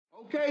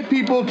Okay,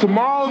 people,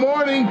 tomorrow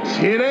morning,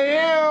 10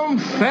 a.m.,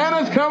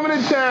 Santa's coming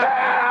to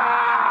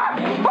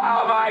town.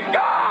 Oh, my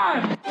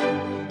God!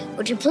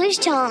 Would you please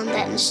tell him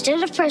that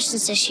instead of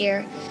presents this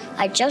year,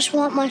 I just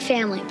want my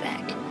family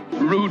back?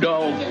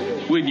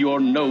 Rudolph, with your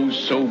nose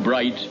so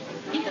bright,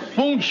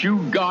 won't you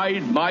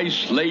guide my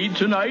sleigh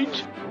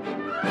tonight?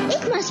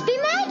 It must be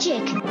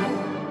magic.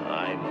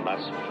 I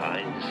must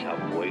find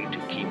some way to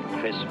keep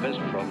Christmas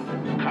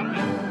from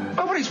coming.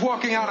 Nobody's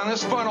walking out on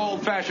this fun,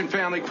 old-fashioned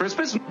family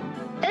Christmas.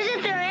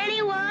 Isn't there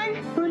anyone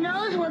who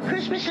knows what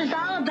Christmas is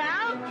all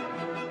about?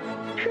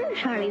 Sure,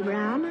 Charlie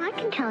Brown. I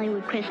can tell you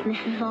what Christmas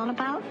is all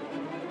about.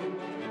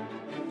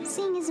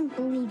 Seeing isn't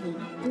believing.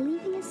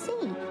 Believing is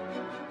seeing.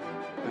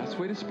 Best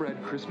way to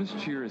spread Christmas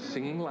cheer is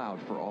singing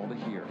loud for all to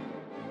hear.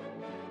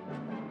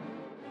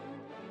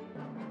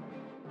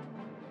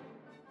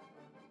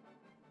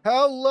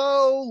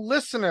 Hello,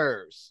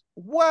 listeners.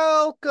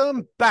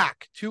 Welcome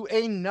back to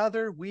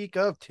another week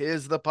of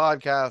Tis the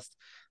Podcast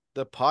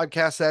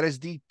that is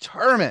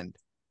determined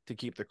to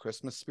keep the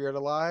Christmas spirit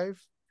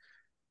alive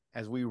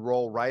as we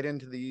roll right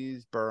into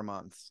these Burr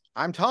months.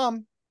 I'm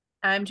Thom.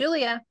 I'm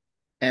Julia.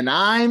 And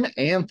I'm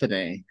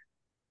Anthony.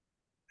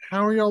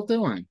 How are y'all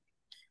doing?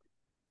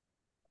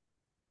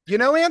 You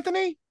know,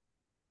 Anthony?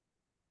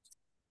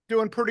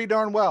 Doing pretty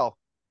darn well.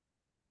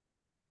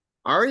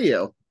 Are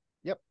you?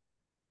 Yep.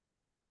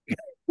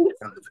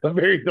 That's a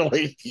very good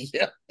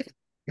idea.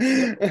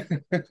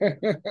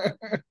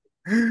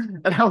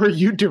 And how are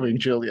you doing,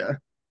 Julia?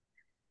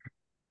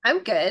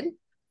 I'm good.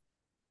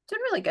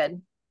 Doing really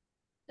good.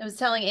 I was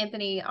telling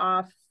Anthony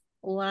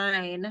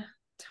offline,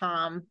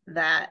 Thom,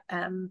 that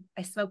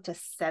I smoked a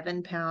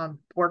 7-pound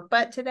pork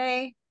butt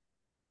today.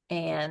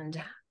 And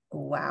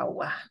wow,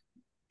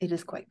 it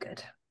is quite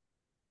good.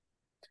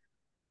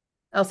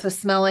 I also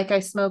smell like I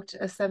smoked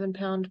a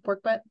 7-pound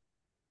pork butt.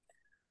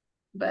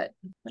 But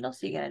what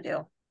else are you going to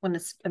do when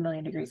it's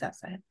 1,000,000 degrees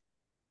outside?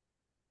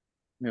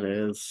 It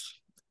is.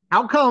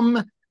 How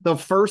come the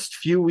first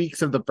few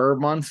weeks of the Burr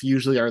months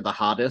usually are the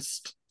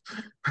hottest?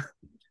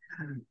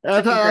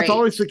 That's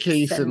always the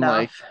case. And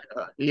like,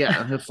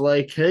 it's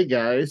like, hey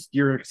guys,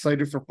 you're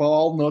excited for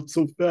fall, not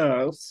so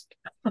fast.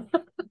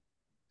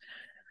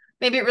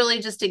 Maybe it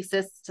really just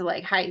exists to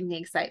like heighten the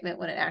excitement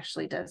when it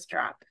actually does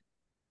drop.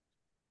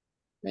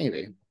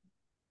 Maybe.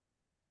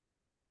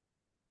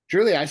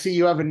 Julie, I see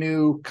you have a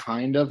new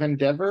kind of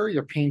endeavor.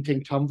 You're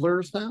painting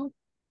tumblers now.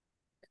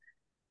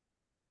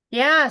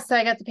 Yeah, so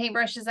I got the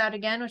paintbrushes out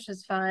again, which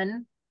was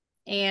fun,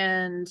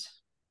 and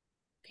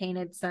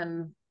painted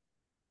some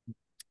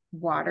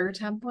water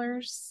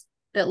tumblers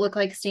that look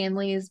like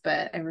Stanley's,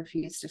 but I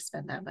refuse to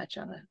spend that much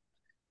on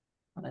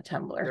a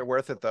tumbler. They're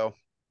worth it though.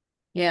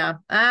 Yeah.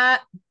 I'll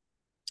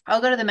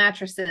go to the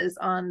mattresses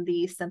on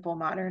the simple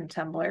modern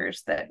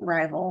tumblers that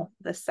rival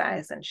the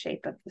size and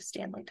shape of the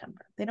Stanley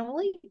tumbler. They don't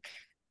leak.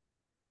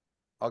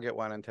 I'll get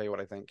one and tell you what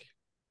I think.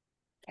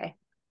 Okay.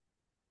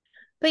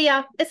 But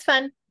yeah, it's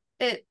fun.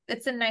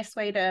 It's a nice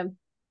way to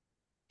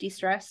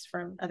de-stress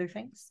from other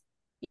things,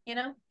 you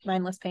know,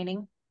 mindless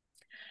painting.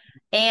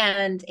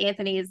 And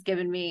Anthony has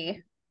given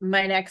me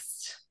my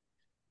next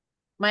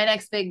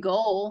big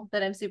goal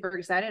that I'm super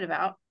excited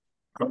about.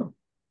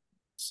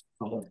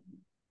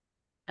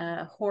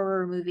 A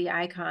horror movie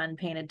icon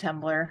painted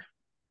tumbler.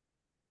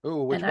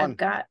 Ooh, which one?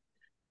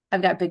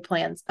 I've got big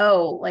plans.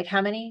 Oh, like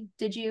how many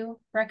did you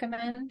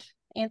recommend,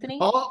 Anthony?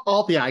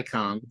 All the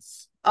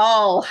icons.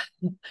 All.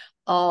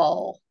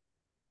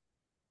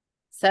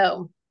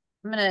 So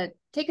I'm gonna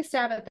take a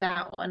stab at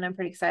that one. I'm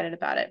pretty excited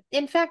about it.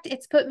 In fact,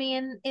 it's put me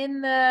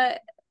in the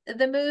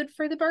mood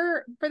for the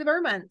Burr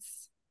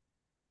months.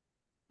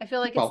 I feel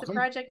like it's the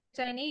project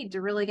I need to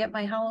really get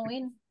my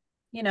Halloween,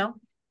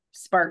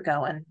 spark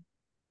going.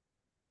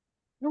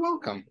 You're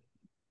welcome.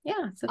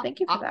 Yeah, so thank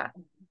you for that.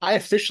 I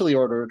officially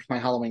ordered my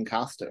Halloween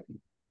costume.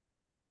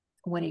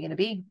 What are you gonna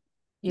be?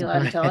 You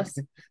allowed to tell us?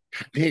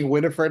 Being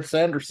Winifred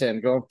Sanderson,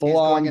 going full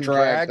on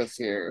drag this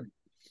year.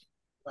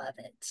 Love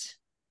it.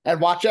 And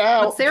watch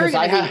out, because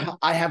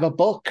I have a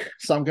book,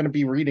 so I'm going to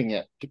be reading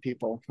it to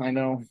people. I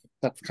know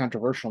that's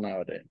controversial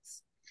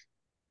nowadays.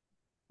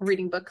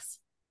 Reading books?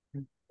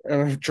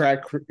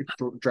 Drag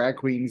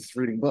queens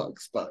reading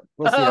books, but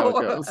we'll see how it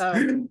goes.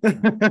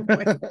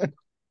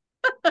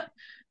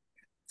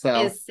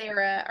 So,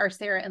 are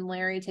Sarah and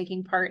Larry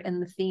taking part in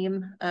the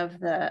theme of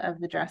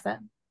the dress up?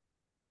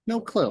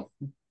 No clue.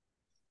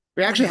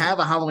 We actually have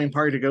a Halloween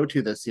party to go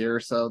to this year,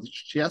 so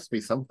she has to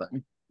be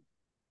something.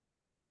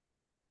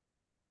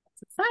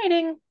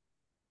 Exciting.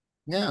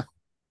 Yeah.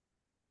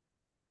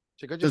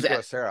 She could just go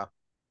with Sarah.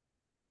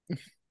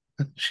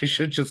 She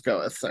should just go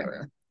with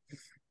Sarah.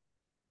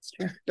 It's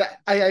true.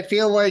 I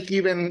feel like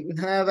even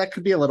that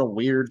could be a little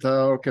weird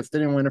though, because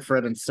didn't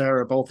Winifred and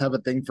Sarah both have a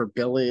thing for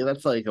Billy?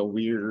 That's like a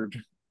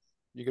weird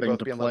thing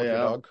both be in love with your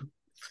dog.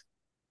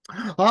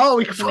 Oh,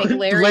 we could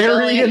make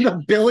Larry in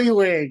the Billy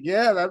wig.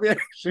 Yeah, that'd be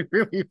actually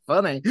really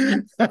funny.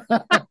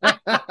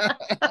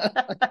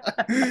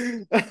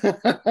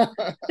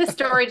 The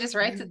story just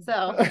writes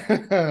itself.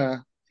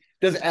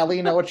 Does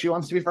Ellie know what she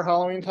wants to be for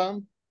Halloween,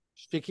 Thom?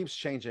 She keeps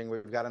changing.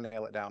 We've got to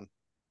nail it down.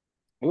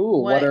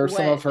 Ooh, what are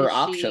some of her is she?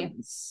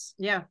 options?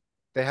 Yeah.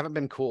 They haven't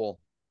been cool.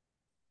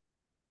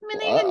 I mean,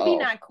 they can be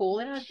not cool.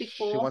 They don't have to be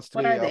cool. She wants to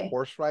What be are a they?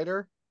 horse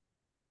rider.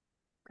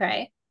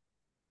 Okay.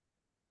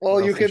 Well,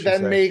 What you else did could she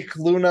then say? make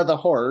Luna the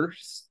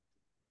horse.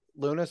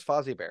 Luna's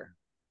Fozzie Bear.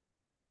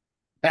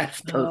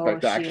 That's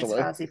perfect, She is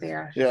actually. Fozzie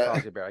Bear. She's Yeah.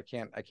 Fozzie Bear. I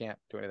can't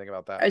do anything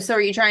about that. So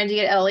are you trying to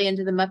get Ellie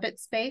into the Muppet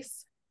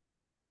space?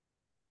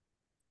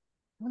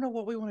 I don't know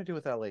what we want to do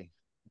with Ellie.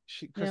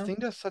 Christine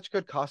does such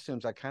good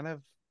costumes. I kind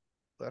of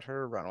let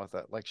her run with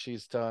it. Like,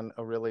 she's done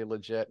a really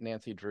legit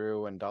Nancy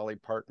Drew and Dolly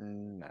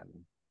Parton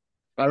and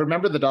I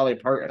remember the Dolly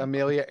Parton.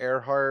 Amelia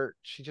Earhart.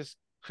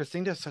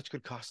 Christine does such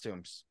good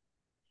costumes.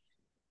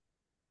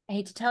 I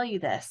hate to tell you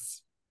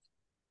this,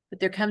 but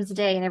there comes a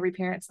day in every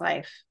parent's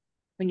life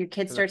when your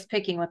kid starts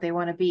picking what they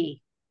want to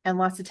be. And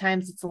lots of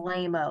times it's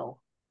lame-o.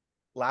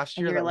 Last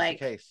year, that was the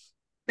case.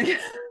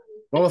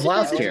 What was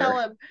last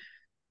year?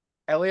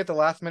 Ellie at the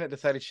last minute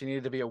decided she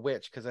needed to be a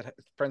witch because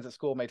friends at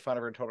school made fun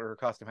of her and told her her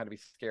costume had to be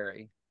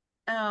scary.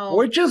 Oh,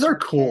 witches are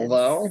cool kids.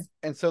 though.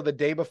 And so the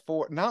day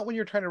before, not when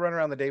you're trying to run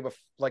around the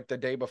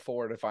day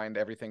before to find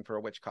everything for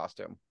a witch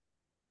costume.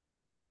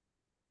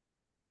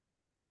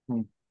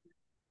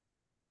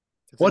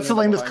 What's the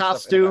lamest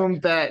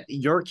costume that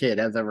your kid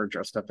has ever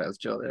dressed up as,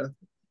 Julia?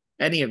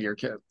 Any of your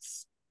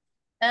kids?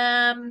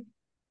 Hannah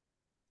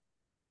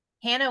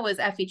was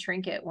Effie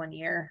Trinket one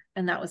year,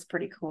 and that was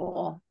pretty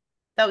cool.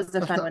 That was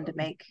a fun one to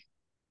make.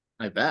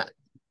 I bet.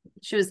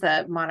 She was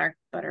the monarch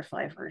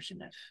butterfly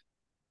version of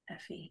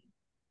Effie.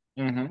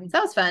 Mm-hmm. So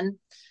that was fun.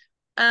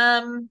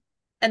 And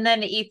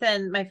then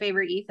Ethan, my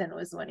favorite Ethan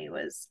was when he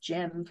was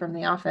Jim from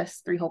The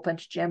Office, 3 Hole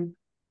Punch Jim.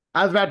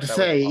 I was about to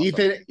say,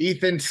 awesome.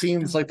 Ethan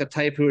seems like the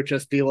type who would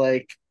just be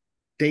like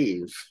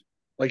Dave,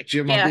 like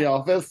Jim on The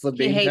Office.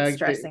 He hates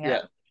dressing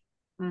up.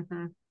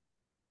 Mm-hmm.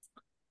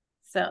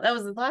 So that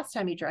was the last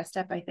time he dressed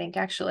up, I think,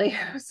 actually.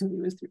 So he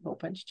was 3 Hole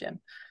Punch Jim.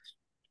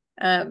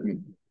 I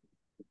don't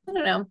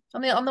know.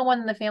 I'm the one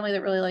in the family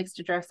that really likes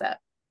to dress up.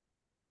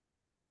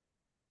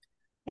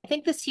 I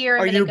think this year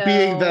Are you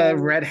being the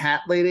red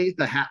hat lady,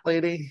 the hat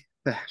lady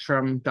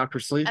from Dr.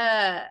 Sleep?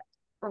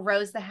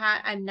 Rose the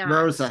Hat. I'm not.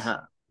 Rose the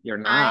Hat. You're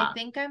not. I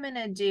think I'm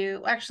gonna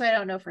do. Actually, I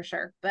don't know for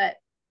sure, but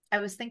I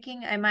was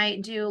thinking I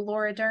might do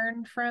Laura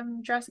Dern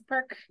from Jurassic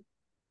Park.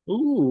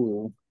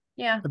 Ooh.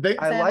 Yeah,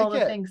 I like all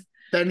the things.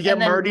 Then get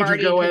Marty to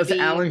go as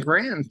Alan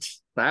Grant.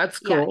 That's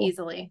cool. Yeah,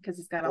 easily, because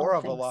he's got all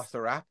the things.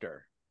 Or a Velociraptor.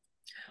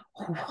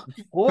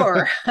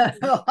 Or a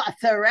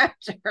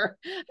Velociraptor.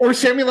 Or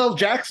Samuel L.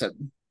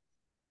 Jackson.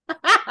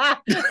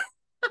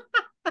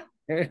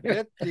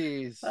 Get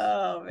these.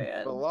 Oh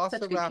man, Velociraptors.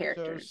 Such good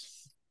characters.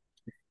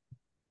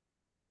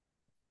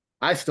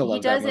 I still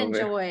love that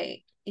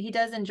movie. He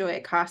does enjoy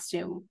a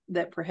costume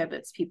that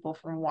prohibits people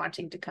from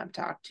wanting to come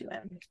talk to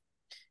him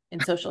in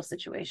social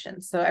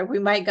situations. So we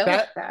might go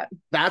with that.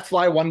 That's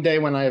why one day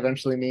when I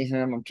eventually meet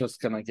him, I'm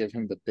just gonna give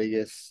him the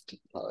biggest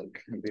hug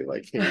and be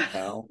like, "Hey,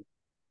 pal."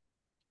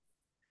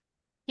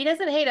 He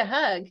doesn't hate a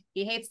hug.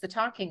 He hates the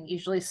talking.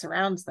 Usually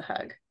surrounds the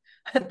hug.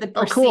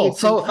 Oh, cool.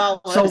 So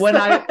when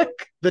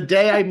the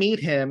day I meet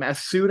him, as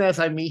soon as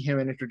I meet him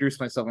and introduce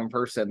myself in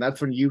person, that's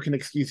when you can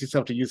excuse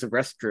yourself to use the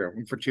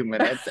restroom for 2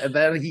 minutes, and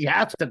then he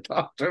has to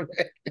talk to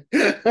me.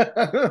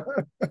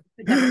 Never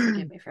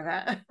forgive me for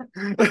that.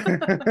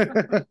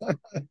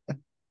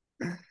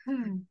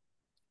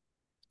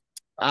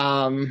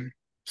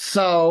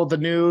 So the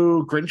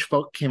new Grinch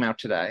book came out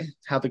today.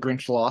 How the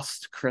Grinch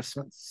Lost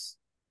Christmas.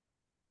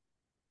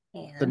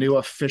 And the new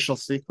official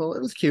sequel.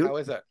 It was cute. How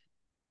is it?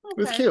 It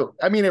was cute.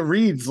 I mean, it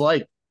reads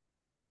like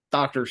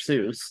Dr.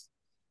 Seuss.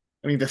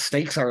 I mean, the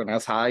stakes aren't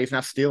as high. He's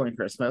not stealing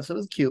Christmas. It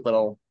was a cute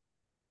little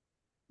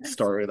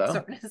story,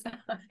 though.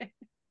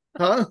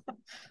 Huh?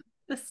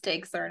 The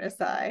stakes aren't as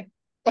high.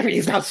 I mean,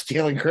 he's not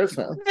stealing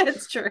Christmas.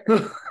 That's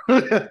true.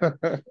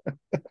 I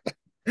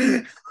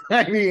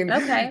mean,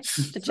 okay,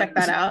 to check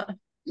that out.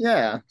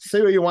 Yeah,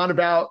 say what you want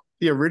about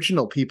the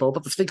original people,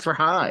 but the stakes were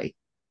high.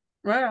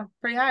 Wow,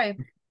 pretty high.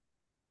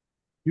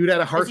 You'd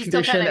had a heart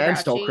condition and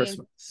stole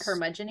Christmas.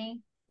 Curmudgeon-y,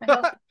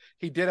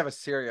 He did have a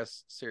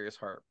serious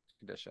heart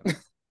condition.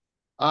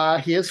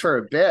 He is for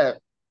a bit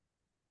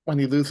when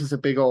he loses a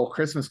big old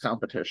Christmas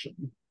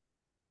competition.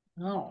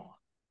 Oh.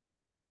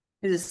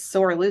 He's a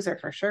sore loser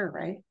for sure,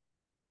 right?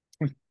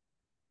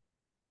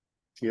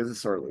 He is a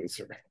sore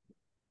loser.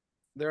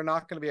 They're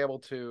not going to be able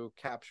to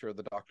capture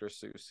the Dr.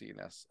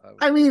 Seuss-iness.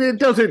 I mean, it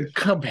doesn't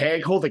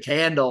hold a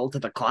candle to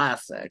the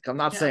classic. I'm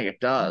not saying it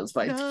does,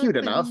 but it's cute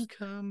enough.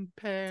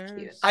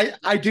 Compares.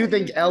 I do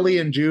think Ellie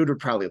and Jude would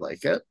probably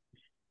like it.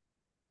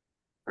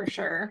 For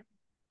sure.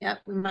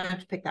 Yep, we might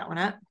have to pick that one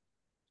up.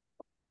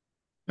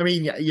 I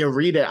mean, you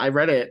read it. I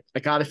read it.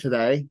 I got it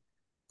today.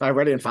 I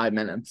read it in 5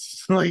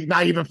 minutes. Like,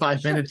 not even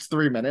 5 minutes,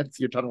 3 minutes.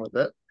 You're done with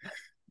it.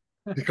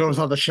 It goes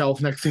on the shelf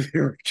next to the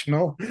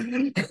original.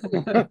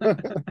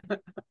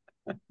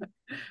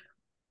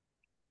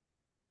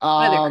 What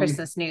other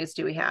Christmas news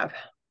do we have?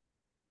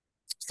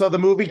 So the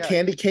movie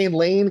Candy Cane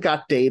Lane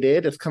got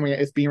dated. It's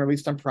being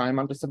released on Prime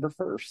on December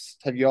 1st.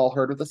 Have you all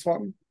heard of this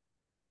one?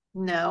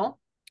 No.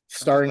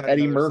 starring glad to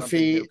Eddie know there's something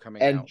new Murphy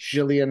coming and out.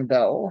 Gillian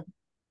Bell.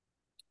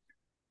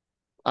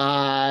 Ooh,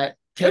 Candy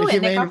and Nick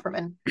Cane Lane,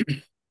 Offerman.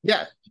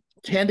 yeah.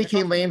 Candy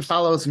Cane Lane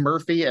follows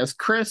Murphy as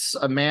Chris,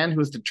 a man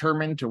who is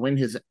determined to win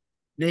his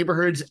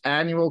neighborhood's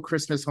annual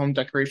Christmas home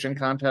decoration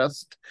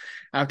contest.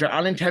 After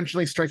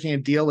unintentionally striking a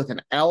deal with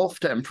an elf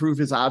to improve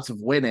his odds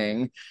of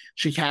winning,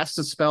 she casts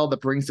a spell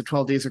that brings the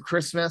 12 days of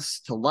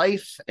Christmas to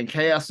life, and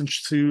chaos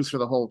ensues for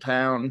the whole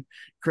town.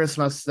 Chris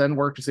must then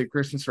work to save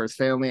Christmas for his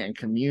family and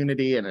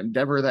community, an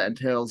endeavor that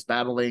entails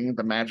battling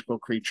the magical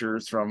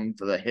creatures from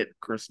the hit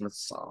Christmas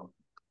song.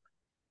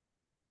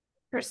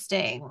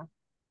 Interesting.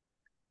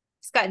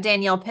 It's got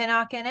Danielle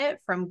Pinnock in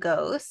it from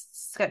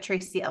Ghosts. It's got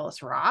Tracy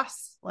Ellis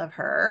Ross. Love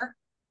her.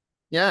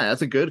 Yeah,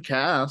 that's a good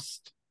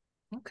cast.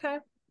 Okay.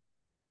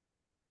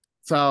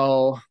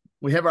 So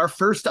we have our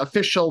first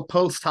official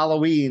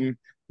post-Halloween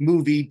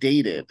movie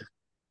dated.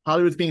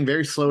 Hollywood's being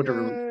very slow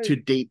to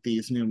date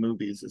these new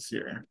movies this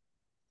year.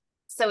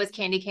 So is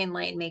Candy Cane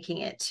Lane making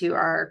it to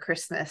our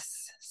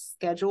Christmas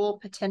schedule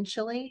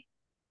potentially?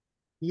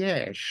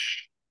 Yes.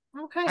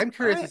 Okay. I'm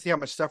curious to see how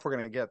much stuff we're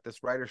going to get.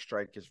 This writer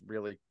strike is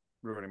really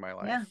ruining my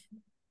life. Yeah.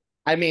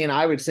 I mean,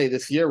 I would say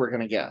this year we're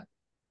going to get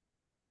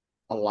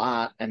a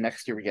lot, and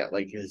next year we get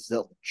like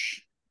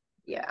zilch.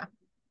 Yeah.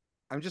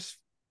 I'm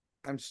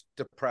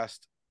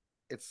depressed.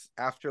 It's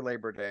after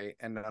Labor Day,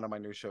 and none of my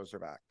new shows are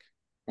back.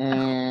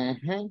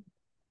 Mm-hmm.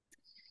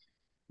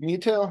 Me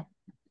too.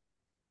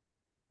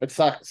 It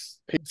sucks.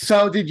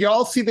 So did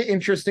y'all see the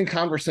interesting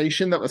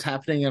conversation that was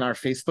happening in our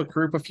Facebook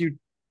group a few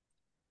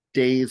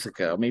days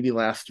ago, maybe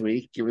last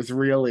week? It was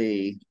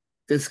really,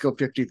 Disco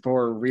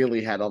 54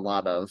 really had a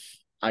lot of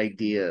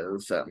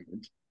ideas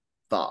and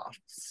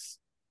thoughts.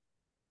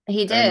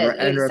 He did.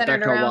 And It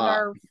centered Rebecca around Watt.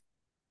 our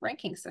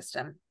ranking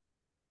system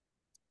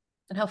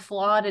and how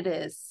flawed it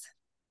is.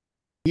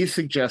 He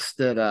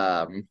suggested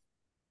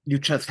we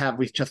just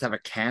have a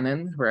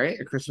canon, right?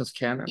 A Christmas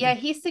canon. Yeah,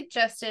 he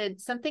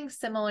suggested something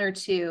similar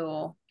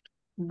to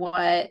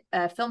what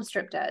Film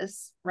Strip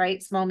does,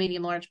 right? Small,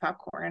 medium, large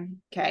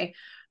popcorn. Okay.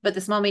 But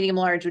the small, medium,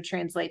 large would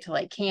translate to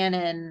like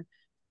canon,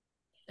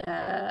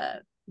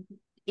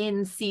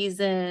 in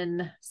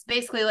season,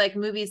 basically like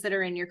movies that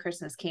are in your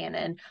Christmas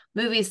canon,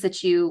 movies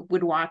that you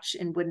would watch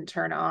and wouldn't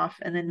turn off,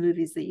 and then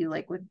movies that you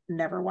like would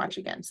never watch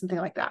again, something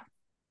like that.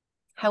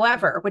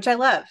 However, which I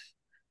love.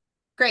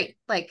 Great.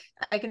 Like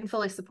I can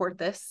fully support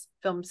this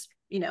film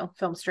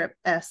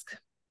strip-esque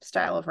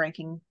style of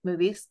ranking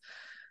movies.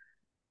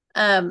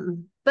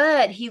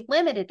 But he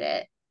limited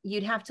it.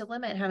 You'd have to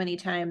limit how many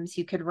times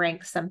you could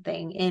rank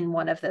something in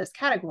one of those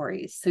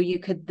categories. So you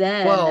could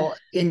then... Well,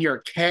 in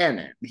your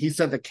canon, he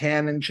said the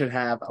canon should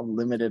have a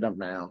limited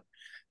amount.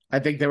 I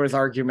think there was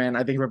argument.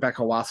 I think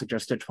Rebecca Watt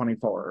suggested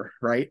 24,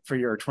 right? For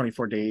your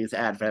 24 days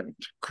Advent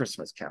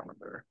Christmas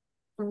calendar.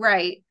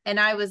 Right. And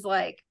I was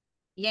like,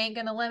 you ain't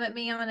gonna limit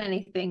me on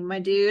anything, my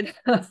dude.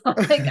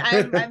 Like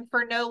I'm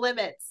for no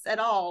limits at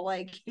all.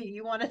 Like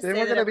you want to say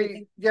we're gonna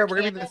be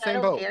in the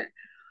same boat. Care.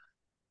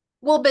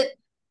 Well, but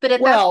at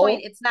that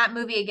point, it's not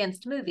movie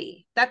against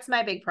movie. That's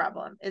my big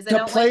problem. Is I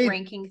don't like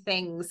ranking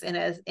things in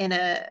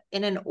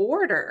an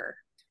order.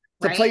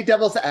 To play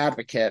devil's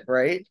advocate,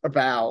 right?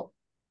 About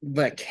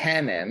the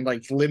canon,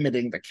 like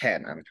limiting the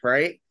canon,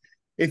 right?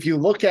 If you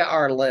look at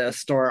our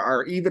list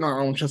or even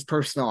our own just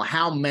personal,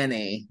 how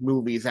many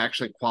movies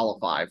actually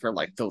qualify for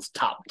like those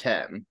top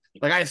 10?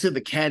 Like I assume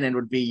the canon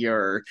would be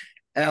your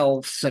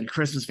Elves and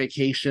Christmas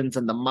Vacations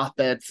and the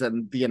Muppets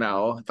and,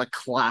 the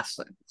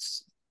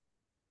classics.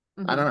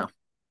 Mm-hmm. I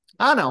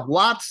don't know.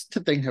 Lots to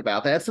think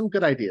about. They had some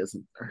good ideas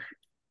in there.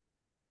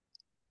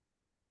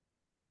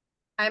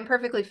 I'm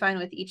perfectly fine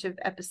with each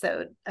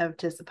episode of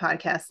Tis the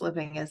Podcast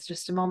living as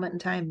just a moment in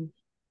time.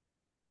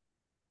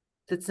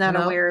 That's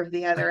not aware of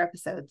the other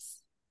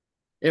episodes.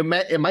 It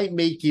might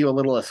make you a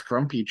little less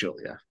grumpy,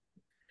 Julia.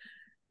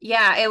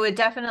 Yeah, it would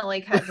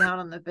definitely cut down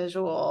on the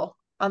visual,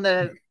 on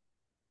the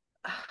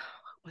what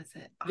was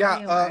it?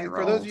 Yeah,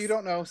 for those of you who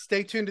don't know,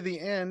 stay tuned to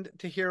the end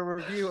to hear a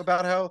review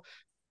about how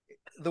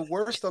the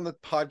worst on the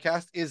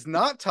podcast is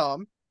not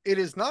Thom, it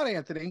is not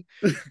Anthony,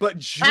 but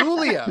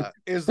Julia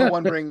is the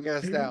one bringing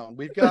us down.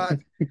 We've got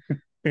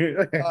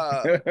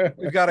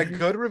a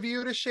good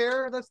review to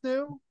share that's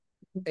new,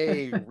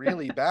 a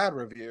really bad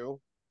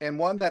review, and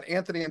one that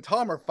Anthony and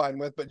Thom are fine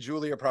with, but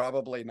Julia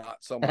probably not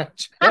so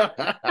much.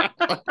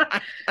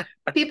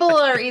 People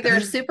are either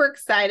super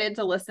excited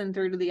to listen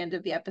through to the end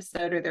of the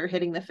episode, or they're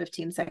hitting the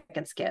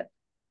 15-second skip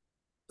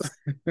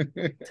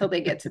till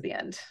they get to the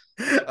end.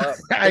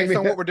 Based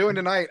on what we're doing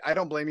tonight, I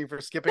don't blame you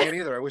for skipping it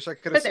either. I wish I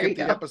could have skipped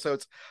the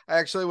episodes. I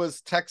actually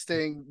was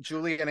texting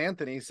Julie and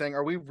Anthony saying,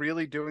 are we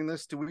really doing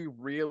this? Do we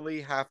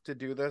really have to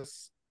do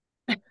this?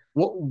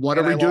 What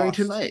are we doing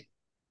tonight?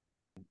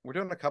 We're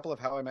doing a couple of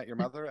How I Met Your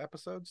Mother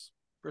episodes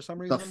for some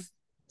reason.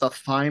 The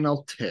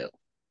final two.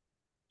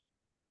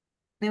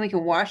 Then we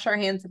can wash our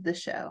hands of the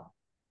show.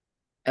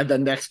 And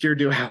then next year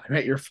do How I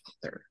Met Your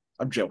Father.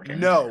 I'm joking.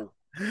 No.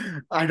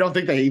 I don't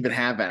think they even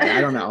have it.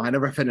 I don't know. I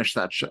never finished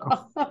that show.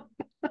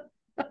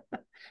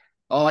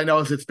 All I know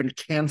is it's been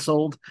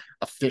canceled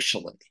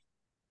officially.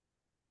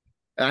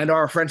 And I know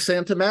our friend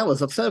Santa Matt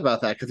was upset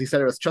about that because he said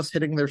it was just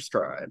hitting their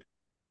stride.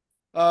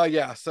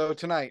 Yeah, so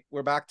tonight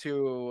we're back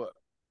to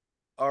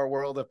our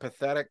world of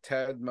pathetic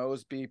Ted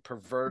Mosby,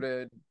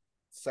 perverted,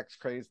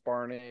 sex-crazed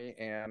Barney,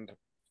 and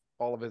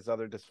all of his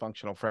other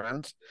dysfunctional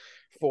friends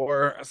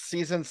for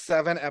season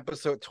 7,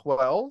 episode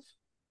 12,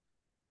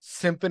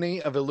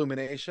 Symphony of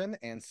Illumination,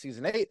 and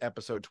season 8,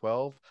 episode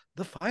 12,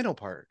 the final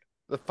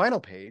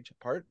page,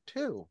 part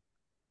 2,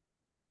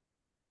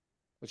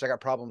 which I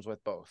got problems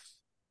with both.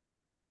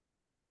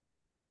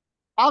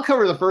 I'll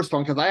cover the first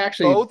one because I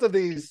actually both of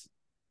these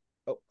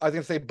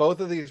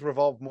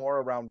revolve more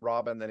around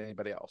Robin than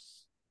anybody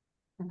else.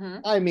 Mm-hmm.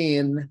 I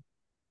mean,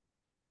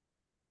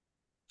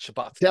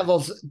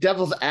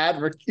 devil's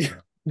advocate.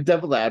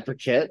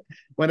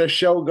 When a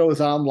show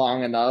goes on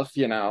long enough,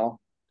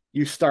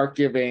 you start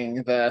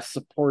giving the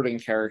supporting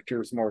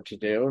characters more to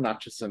do,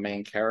 not just the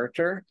main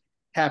character.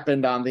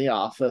 Happened on The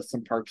Office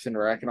and Parks and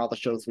Rec and all the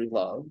shows we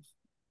love.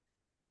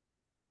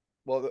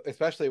 Well,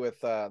 especially with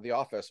The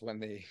Office, when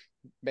the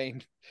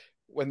main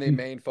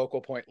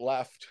focal point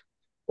left.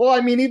 Well,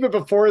 I mean, even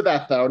before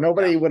that, though,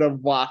 nobody would have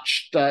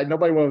watched.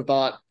 Nobody would have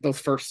thought those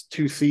first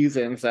 2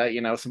 seasons that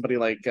somebody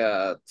like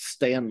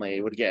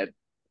Stanley would get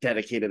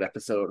dedicated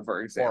episode,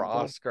 for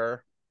example,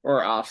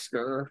 or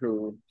Oscar,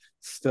 who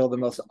still the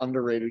most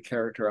underrated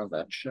character on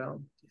that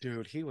show.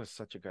 Dude, he was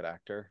such a good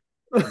actor.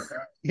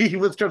 He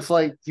was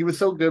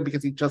so good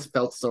because he just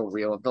felt so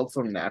real. It felt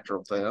so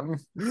natural to him.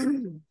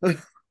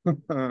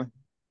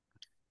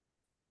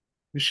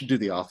 We should do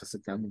The Office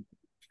again.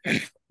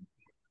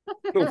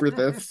 Over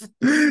this.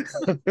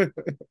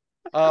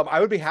 I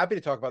would be happy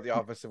to talk about The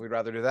Office if we'd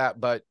rather do that,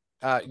 but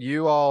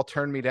you all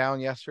turned me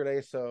down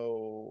yesterday,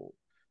 so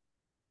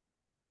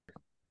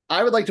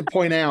I would like to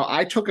point out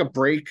I took a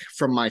break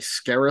from my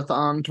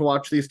Scarathon to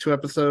watch these 2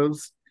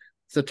 episodes.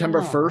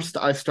 September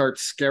 1st, I start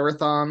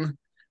Scarathon,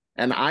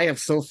 and I have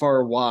so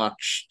far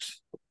watched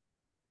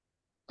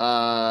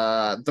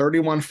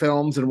 31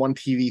 films and 1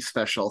 TV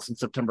special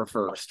since September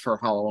 1st for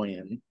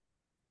Halloween.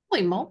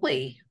 Holy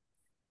moly.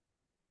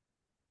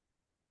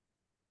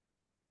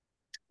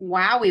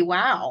 Wowie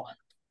wow.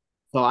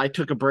 So I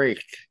took a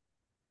break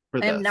for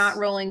this. I'm not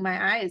rolling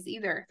my eyes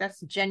either. That's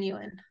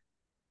genuine.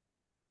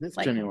 It's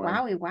like genuine.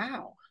 Wowie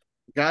wow.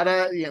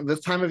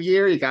 This time of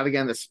year, you gotta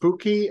get the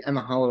spooky and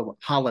the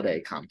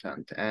holiday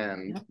content.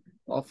 And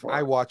all for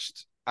I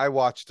watched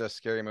a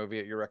scary movie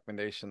at your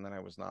recommendation that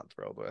I was not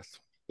thrilled with.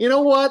 You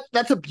know what?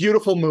 That's a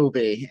beautiful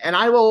movie, and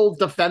I will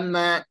defend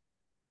that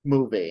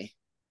movie.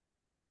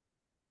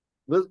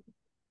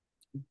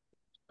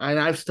 And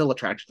I'm still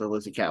attracted to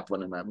Lizzie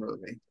Kaplan in that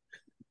movie.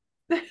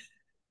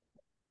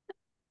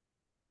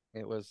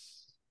 It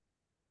was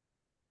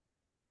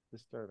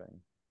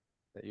disturbing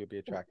that you'd be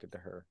attracted to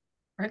her.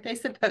 Aren't they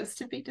supposed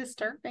to be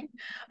disturbing?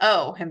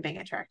 Oh, him being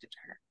attracted to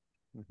her.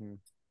 Mm-hmm.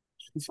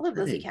 I love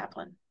Lizzie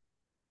Kaplan.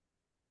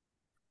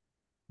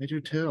 I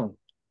do too.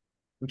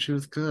 And she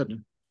was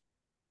good.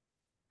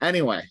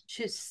 Anyway.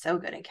 She was so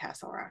good in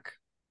Castle Rock.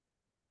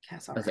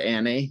 As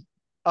Annie.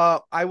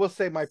 I will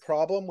say my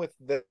problem with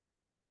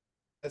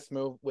this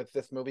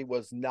movie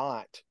was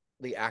not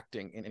the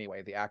acting in any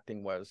way. The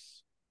acting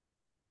was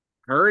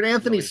her and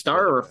Anthony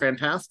Starr were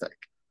fantastic.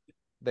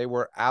 They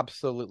were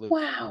absolutely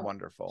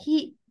wonderful.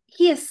 He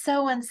is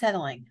so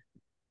unsettling.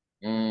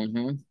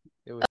 Mm-hmm.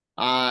 It was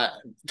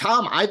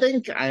Thom, I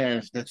think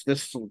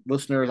this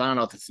listeners, I don't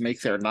know if this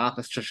makes it or not.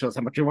 This just shows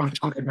how much you want to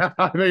talk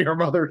about your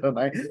mother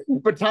tonight.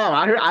 But Thom,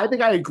 I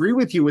think I agree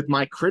with you with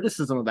my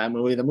criticism of that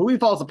movie. The movie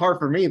falls apart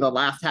for me the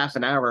last half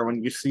an hour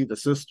when you see the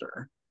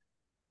sister.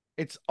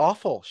 It's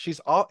awful.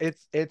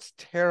 It's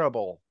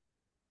terrible.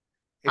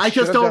 I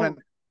just don't.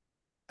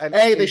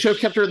 They should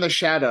have kept her in the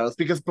shadows,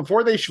 because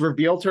before they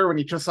revealed her, when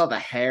you just saw the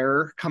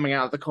hair coming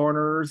out of the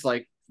corners,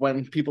 like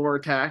when people were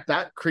attacked,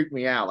 that creeped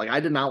me out. Like, I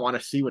did not want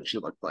to see what she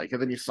looked like.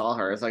 And then you saw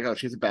her. It's like, oh,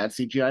 she's a bad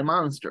CGI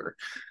monster.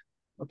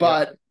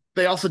 But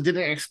they also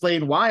didn't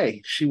explain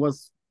why she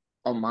was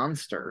a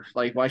monster,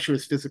 like why she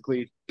was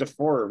physically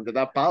deformed. And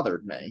that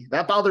bothered me.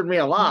 That bothered me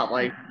a lot.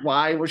 Like,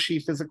 why was she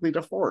physically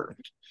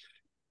deformed?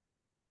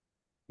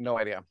 No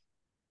idea.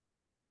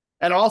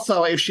 And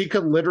also, if she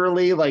could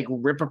literally like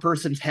rip a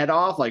person's head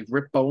off, like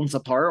rip bones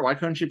apart, why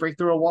couldn't she break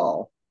through a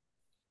wall?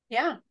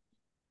 Yeah.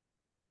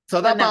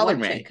 So that bothered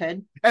me.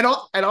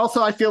 And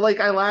also, I feel like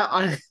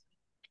I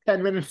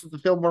 10 minutes of the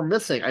film were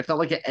missing. I felt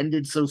like it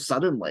ended so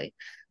suddenly.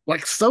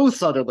 Like, so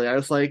suddenly. I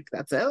was like,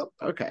 that's it?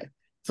 Okay.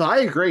 So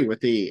I agree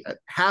with the last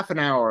half an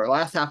hour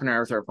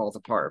where it falls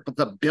apart. But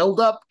the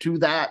build-up to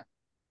that,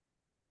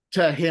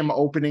 to him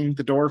opening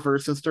the door for her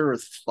sister,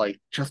 was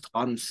like just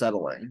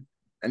unsettling.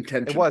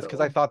 It was, because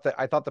I thought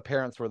the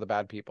parents were the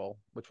bad people,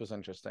 which was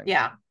interesting.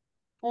 Yeah.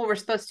 Well, we're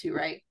supposed to,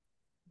 right?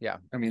 Yeah.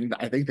 I mean,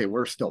 I think they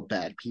were still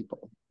bad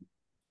people.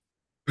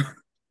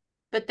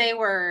 But they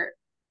were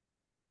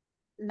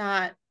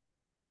not.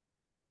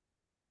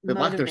 They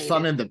left their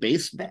son in the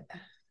basement.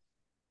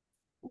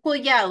 Well,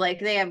 yeah, like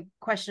they have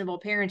questionable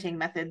parenting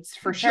methods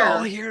for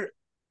sure.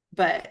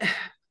 But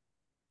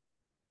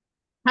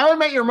How I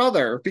Met Your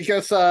Mother,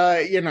 because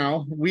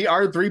we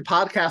are three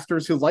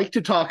podcasters who like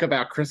to talk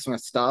about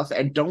Christmas stuff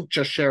and don't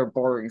just share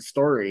boring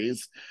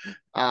stories.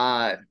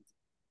 Uh,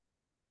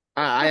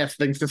 I have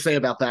things to say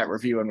about that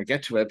review when we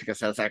get to it,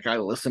 because as that guy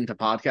listened to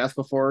podcasts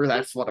before,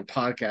 that's what a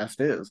podcast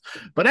is.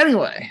 But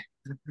anyway,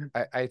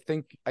 I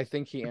think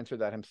he answered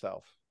that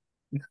himself.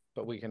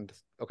 But we can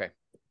okay.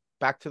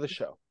 Back to the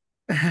show.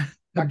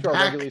 Back to our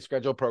regularly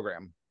scheduled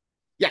program.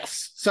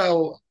 Yes.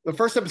 So the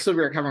first episode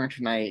we are covering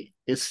tonight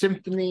is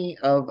Symphony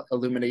of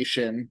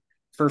Illumination.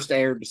 First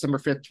aired December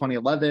 5th,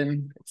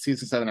 2011,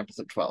 season 7,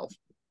 episode 12.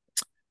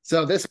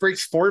 So this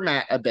breaks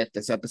format a bit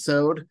this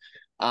episode,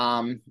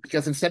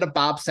 because instead of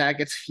Bob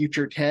Saget's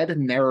future Ted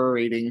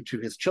narrating to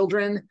his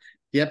children,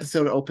 the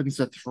episode opens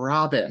with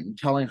Robin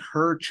telling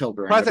her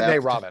children. Present day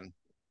Robin.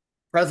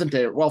 Present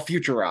day, well,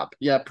 future Rob.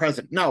 Yeah,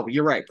 present. No,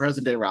 you're right.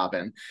 Present day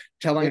Robin.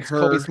 Telling it's her.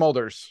 Kobe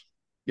Smulders.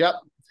 Yep.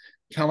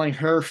 Telling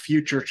her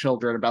future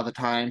children about the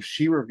time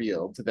she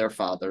revealed to their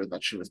father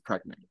that she was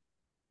pregnant.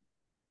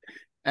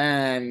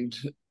 And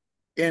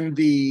in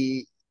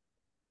the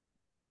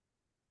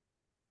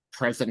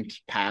present,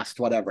 past,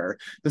 whatever,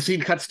 the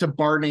scene cuts to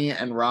Barney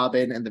and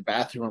Robin in the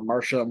bathroom of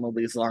Marsha and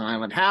Lily's Long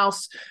Island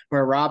house,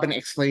 where Robin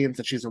explains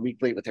that she's a week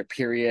late with her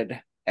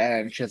period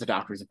and she has a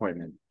doctor's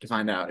appointment to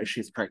find out if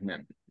she's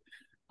pregnant.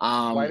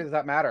 Why does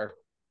that matter?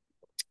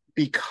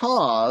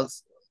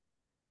 Because,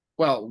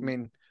 well, I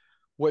mean,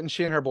 wouldn't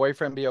she and her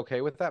boyfriend be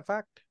okay with that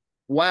fact?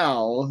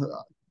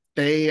 Well,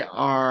 they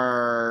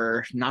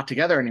are not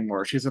together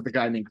anymore. She's with a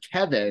guy named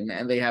Kevin,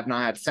 and they have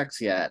not had sex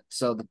yet.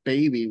 So the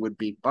baby would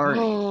be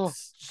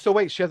Barney's. So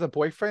wait, she has a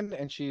boyfriend,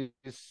 and she's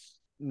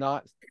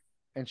not,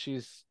 and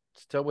she's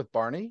still with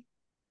Barney?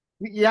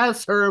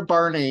 Yes, her and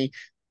Barney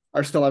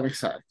are still having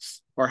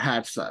sex, or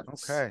had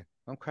sex.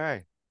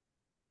 Okay.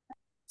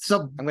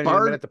 So I'm going to need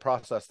a minute to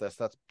process this.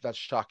 That's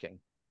shocking.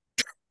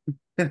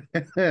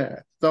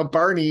 So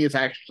Barney is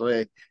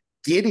actually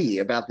giddy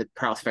about the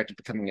prospect of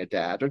becoming a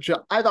dad, which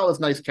I thought was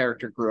nice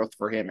character growth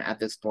for him at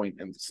this point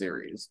in the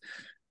series.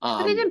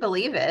 But he didn't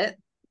believe it.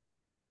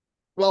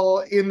 Well,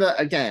 in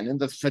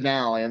the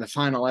finale, in the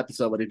final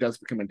episode, when he does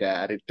become a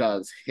dad, it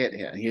does hit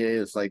him. He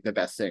is like the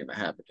best thing that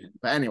happened to him.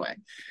 But anyway,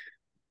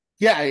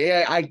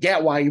 yeah, I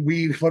get why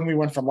when we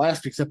went from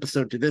last week's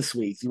episode to this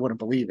week's, you wouldn't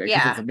believe it,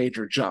 because it's a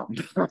major jump.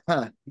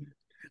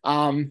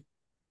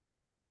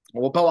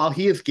 Well, but while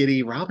he is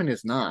giddy, Robin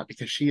is not,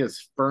 because she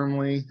is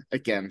firmly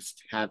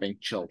against having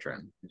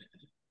children.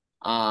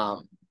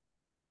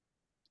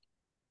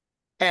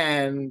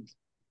 And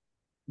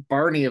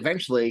Barney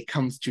eventually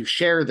comes to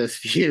share this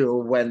view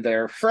when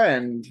their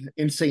friend,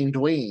 Insane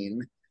Dwayne,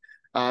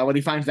 when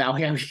he finds out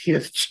how he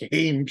has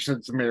changed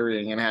since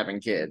marrying and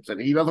having kids. And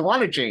he doesn't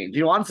want to change.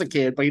 He wants a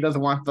kid, but he doesn't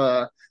want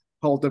the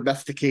whole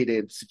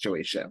domesticated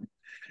situation.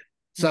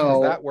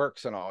 So that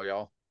works and all,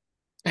 y'all.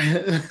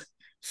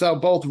 So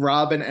both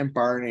Robin and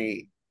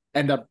Barney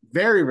end up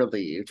very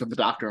relieved when the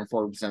doctor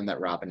informs them that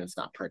Robin is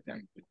not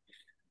pregnant.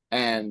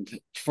 And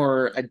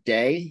for a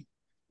day,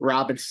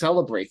 Robin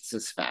celebrates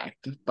this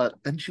fact, but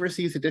then she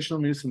receives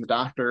additional news from the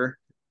doctor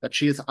that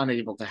she is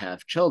unable to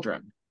have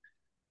children.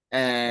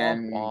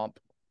 And womp.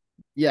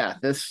 Yeah,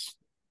 this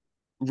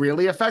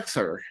really affects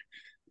her,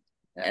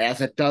 as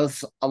it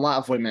does a lot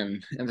of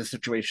women in this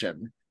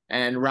situation.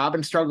 And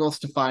Robin struggles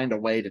to find a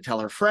way to tell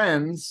her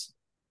friends.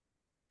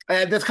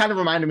 And this kind of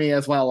reminded me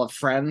as well of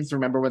Friends.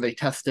 Remember when they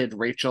tested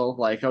Rachel,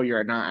 like, oh,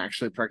 you're not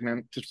actually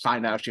pregnant, to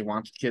find out if she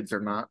wanted kids or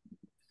not.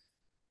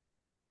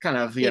 Kind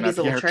of, to get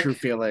her true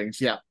feelings.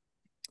 Yeah.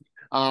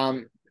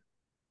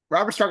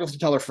 Robert struggles to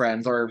tell her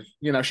friends, or,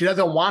 she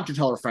doesn't want to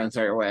tell her friends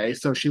right away.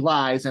 So she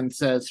lies and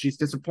says she's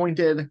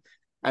disappointed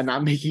and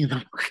not making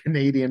the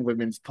Canadian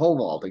women's pole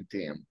vaulting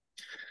team.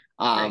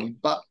 Right.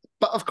 But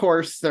of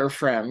course, they're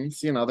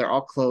friends. They're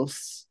all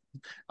close.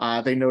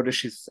 They notice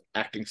she's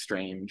acting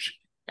strange,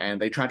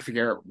 and they try to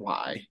figure out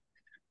why.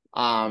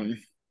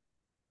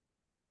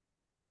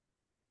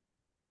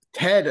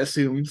 Ted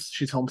assumes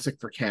she's homesick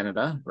for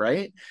Canada,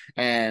 right?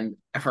 And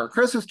for a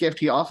Christmas gift,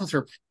 he offers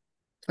her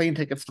plane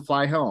tickets to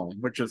fly home,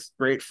 which is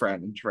great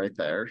friend right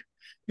there.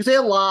 You say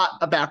a lot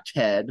about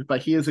Ted,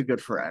 but he is a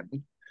good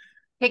friend.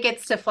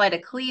 Tickets to fly to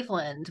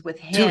Cleveland with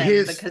him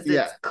because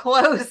it's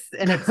close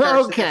and it's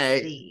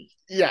okay.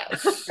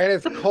 Yes, and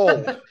it's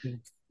cold.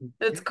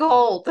 It's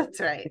cold. That's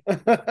right.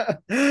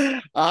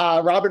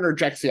 Robin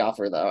rejects the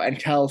offer though and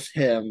tells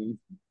him,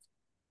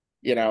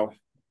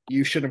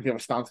 you shouldn't be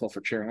responsible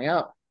for cheering me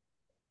up.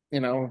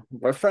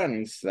 We're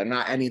friends. They're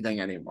not anything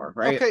anymore,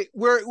 right? Okay,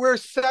 we're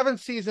 7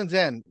 seasons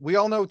in. We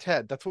all know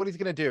Ted. That's what he's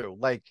gonna do.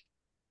 Like,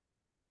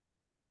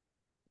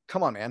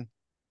 come on, man.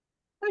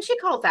 When she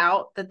calls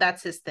out that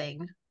that's his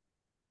thing,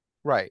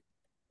 right?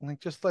 Like,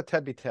 just let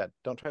Ted be Ted.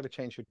 Don't try to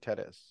change who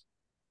Ted is.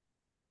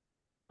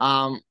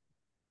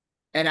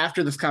 And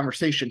after this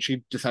conversation,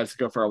 she decides to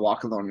go for a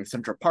walk alone in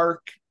Central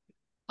Park,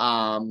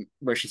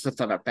 where she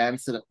sits on a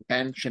bench,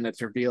 and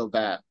it's revealed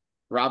that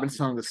Robin's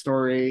telling the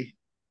story.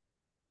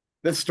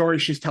 This story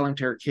she's telling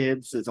to her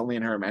kids is only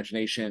in her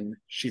imagination.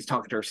 She's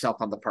talking to herself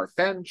on the park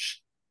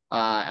bench.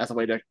 as a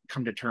way to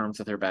come to terms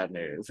with their bad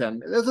news.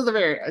 And this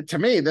is to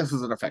me, this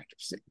is an effective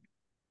scene.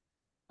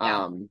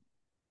 Yeah.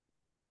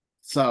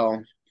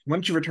 So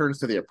when she returns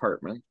to the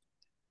apartment,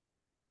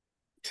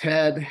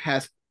 Ted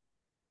has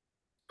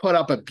put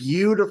up a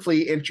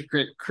beautifully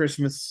intricate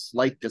Christmas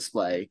light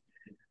display,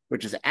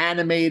 which is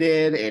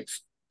animated.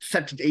 It's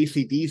set to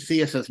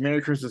AC/DC. It says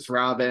 "Merry Christmas,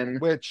 Robin."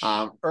 Which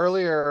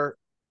earlier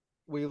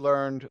we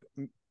learned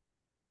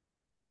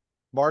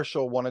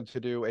Marshall wanted to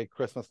do a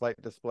Christmas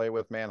light display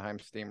with Mannheim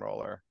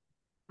Steamroller.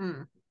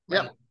 Right.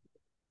 Yep.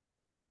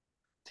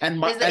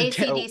 And is the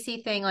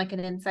AC/DC thing like an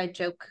inside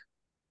joke?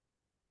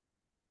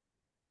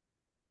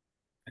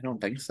 I don't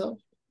think so.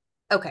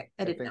 Okay,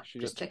 I didn't know.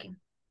 Just checking.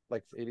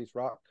 Like 80s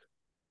rock.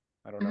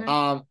 I don't know.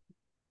 Mm-hmm.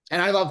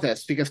 And I love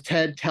this because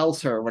Ted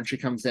tells her when she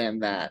comes in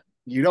that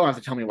you don't have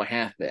to tell me what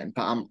happened,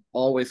 but I'm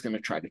always going to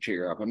try to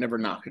cheer you up. I'm never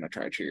not going to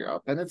try to cheer you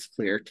up. And it's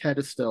clear Ted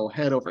is still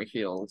head over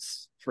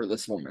heels for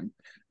this woman.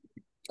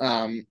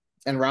 And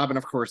Robin,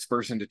 of course,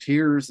 bursts into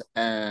tears,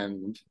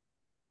 and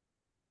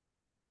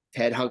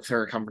Ted hugs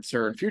her, comforts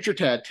her, and future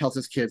Ted tells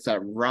his kids that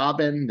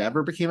Robin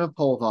never became a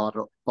pole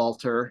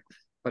vaulter,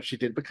 but she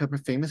did become a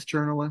famous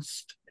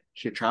journalist.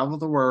 She had traveled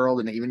the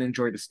world and even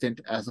enjoyed a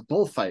stint as a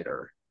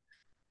bullfighter.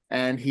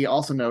 And he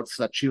also notes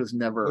that she was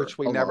never Which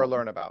we never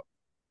learn about,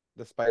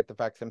 despite the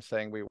fact him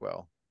saying we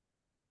will.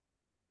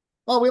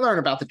 Well, we learn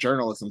about the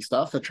journalism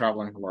stuff, the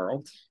traveling the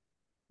world.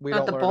 We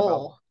don't learn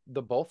about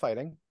the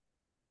bullfighting.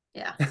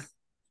 Yeah.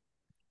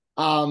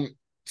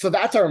 So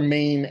that's our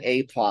main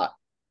A plot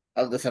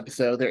of this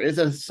episode. There is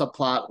a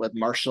subplot with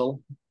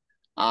Marshall.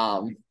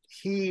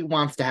 He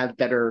wants to have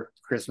better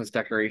Christmas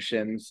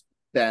decorations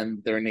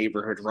than their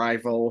neighborhood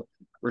rival,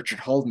 Richard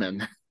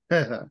HIMYM.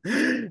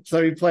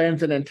 So he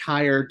plans an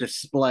entire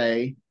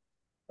display,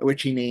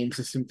 which he names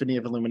the Symphony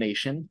of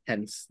Illumination,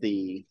 hence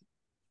the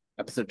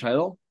episode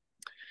title,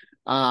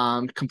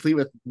 complete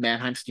with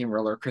Mannheim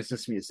Steamroller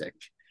Christmas music.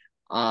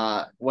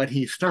 When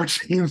he starts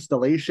the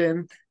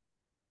installation,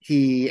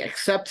 he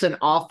accepts an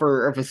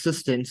offer of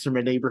assistance from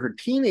a neighborhood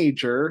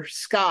teenager,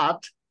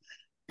 Scott,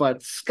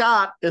 but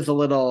Scott is a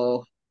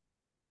little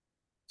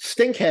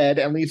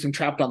stinkhead and leaves him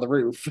trapped on the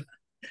roof,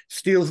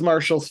 steals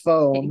Marshall's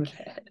phone,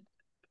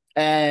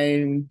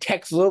 and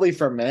texts Lily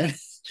from it,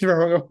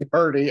 throwing a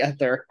party at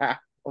their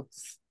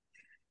house.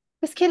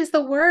 This kid is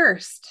the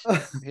worst.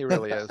 He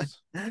really is.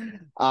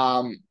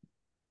 And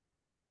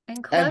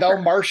clever. And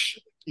though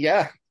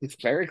yeah, he's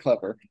very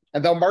clever.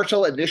 And though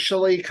Marshall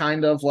initially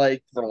kind of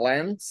like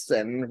relents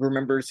and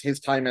remembers his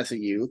time as a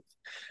youth,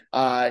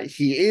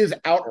 he is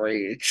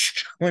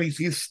outraged when he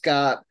sees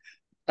Scott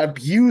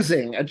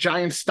abusing a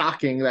giant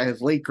stocking that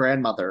his late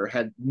grandmother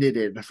had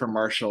knitted for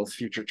Marshall's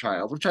future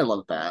child, which I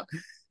love that.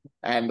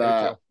 And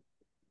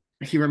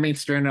he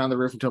remains stranded on the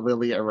roof until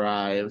Lily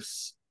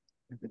arrives.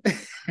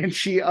 And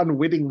she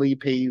unwittingly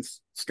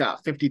pays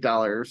Scott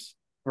 $50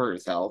 for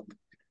his help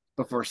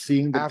before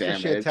seeing the damage.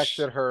 After she had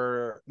texted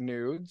her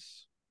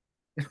nudes.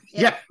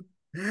 Yeah.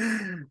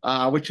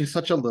 Which is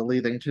such a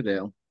Lily thing to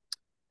do.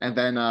 And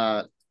then,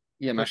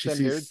 she sees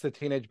nudes to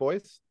teenage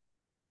boys.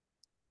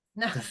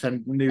 To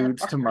send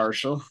nudes to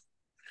Marshall.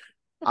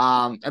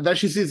 And then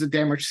she sees the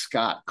damage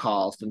Scott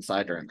caused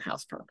inside her in the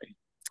house party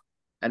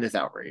and is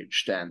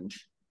outraged. And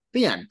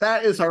the end.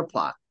 That is our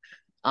plot.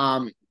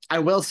 I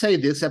will say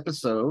this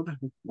episode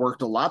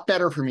worked a lot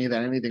better for me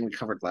than anything we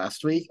covered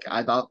last week.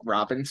 I thought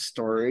Robin's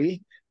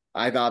story,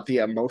 I thought the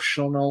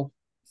emotional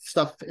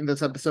stuff in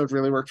this episode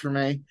really worked for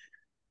me.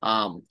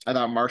 I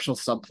thought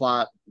Marshall's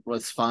subplot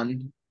was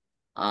fun.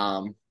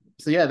 So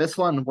yeah, this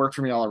one worked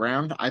for me all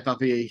around. I thought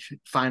the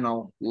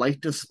final light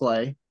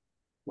display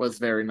was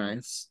very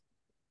nice.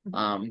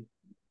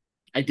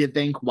 I did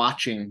think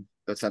watching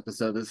this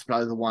episode, this is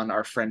probably the one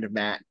our friend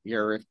Matt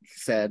Yerrick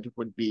said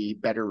would be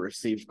better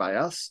received by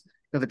us,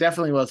 because it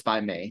definitely was by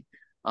me.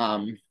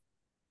 And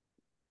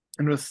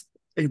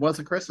it was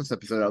a Christmas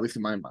episode, at least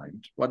in my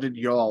mind. What did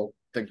y'all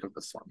think of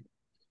this one?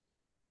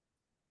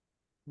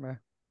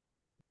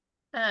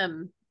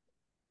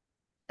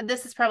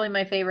 This is probably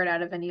my favorite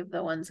out of any of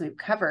the ones we've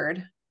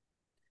covered.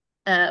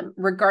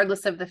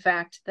 Regardless of the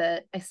fact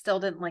that I still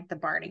didn't like the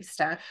Barney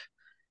stuff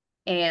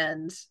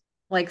and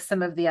like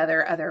some of the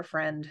other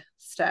friend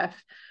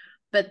stuff,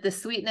 but the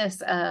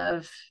sweetness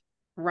of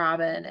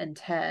Robin and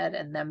Ted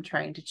and them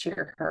trying to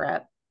cheer her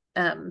up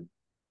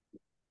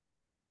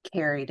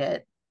carried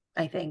it,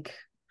 I think.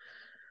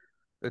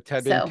 The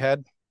Ted being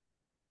Ted?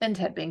 And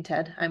Ted being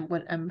Ted.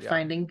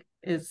 Finding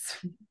is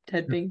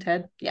Ted being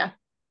Ted. Yeah.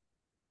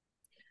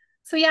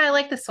 So yeah, I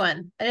like this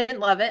one. I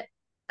didn't love it,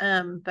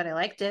 but I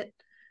liked it.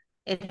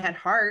 It had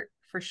heart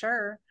for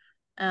sure.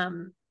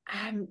 I'm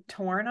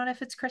torn on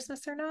if it's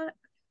Christmas or not.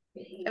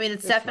 I mean,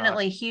 it's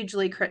definitely not.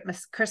 Hugely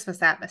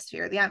Christmas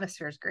atmosphere. The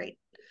atmosphere is great.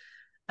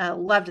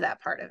 Loved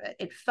that part of it.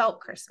 It felt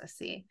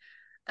Christmassy.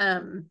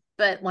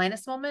 But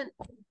Linus moment,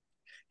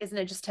 isn't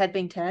it just Ted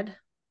being Ted?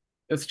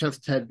 It's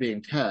just Ted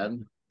being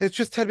Ted. It's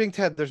just Ted being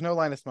Ted. There's no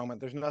Linus moment.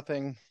 There's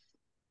nothing.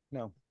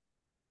 No.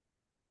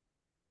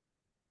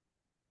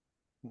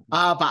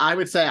 But I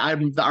would say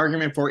I'm the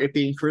argument for it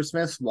being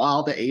Christmas.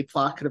 While the A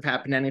plot could have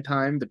happened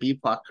anytime, the B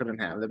plot couldn't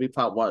have. The B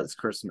plot was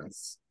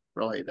Christmas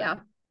related. Yeah.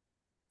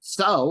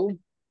 So,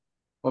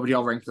 what would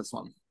y'all rank this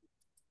one?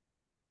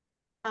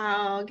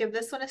 I'll give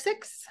this one a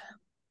 6.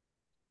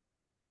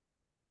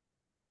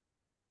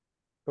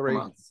 3.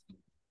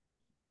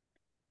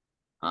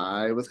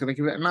 I was going to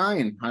give it a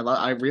 9.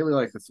 I really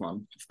like this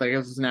one. That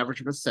gives us an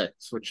average of a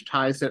 6, which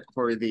ties it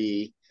for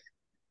the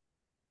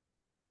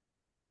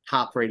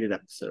top rated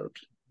episode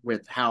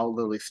with How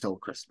Lily Stole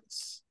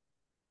Christmas.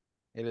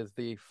 It is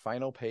the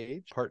final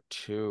page, part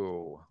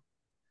 2.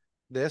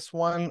 This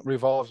one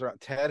revolves around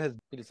Ted has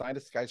designed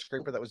a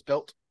skyscraper that was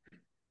built,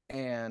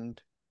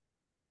 and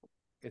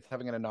it's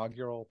having an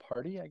inaugural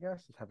party, I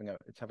guess. It's having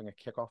a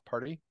kickoff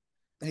party.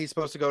 He's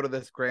supposed to go to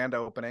this grand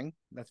opening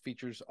that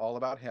features all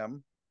about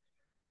him.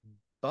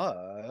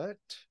 But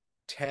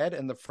Ted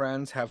and the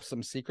friends have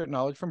some secret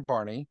knowledge from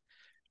Barney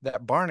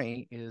that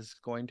Barney is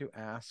going to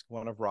ask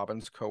one of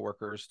Robin's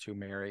coworkers to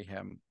marry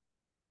him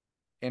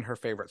in her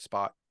favorite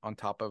spot on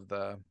top of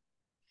the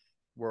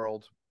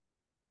world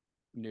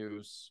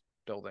news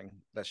building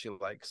that she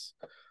likes.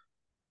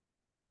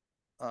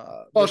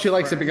 Well, she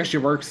likes it because she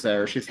works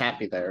there. She's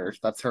happy there.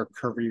 That's her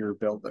career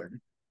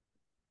building.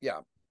 Yeah.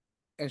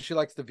 And she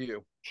likes the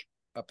view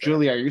up there.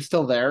 Julie, are you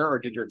still there, or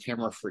did your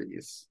camera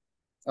freeze?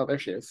 Oh, there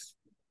she is.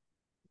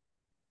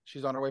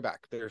 She's on her way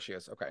back. There she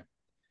is. Okay.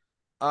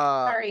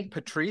 Sorry.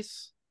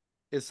 Patrice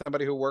is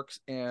somebody who works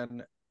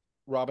in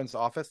Robin's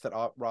office that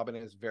Robin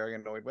is very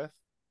annoyed with,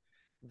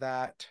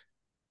 that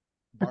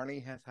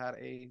Barney has had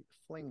a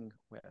fling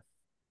with,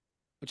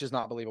 which is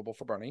not believable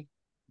for Barney.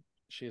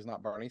 She is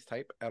not Barney's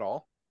type at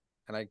all.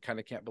 And I kind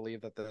of can't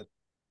believe that the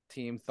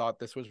team thought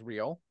this was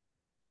real.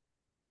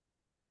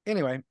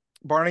 Anyway,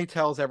 Barney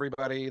tells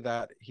everybody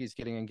that he's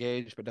getting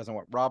engaged, but doesn't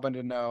want Robin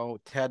to know.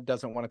 Ted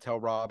doesn't want to tell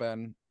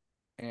Robin,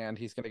 and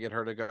he's going to get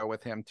her to go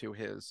with him to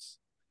his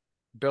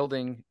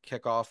building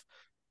kickoff.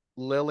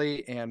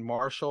 Lily and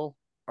Marshall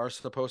are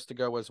supposed to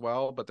go as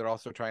well, but they're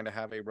also trying to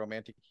have a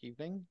romantic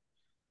evening.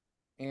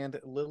 And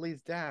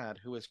Lily's dad,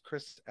 who is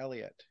Chris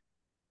Elliott,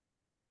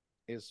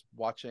 is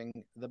watching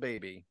the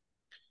baby.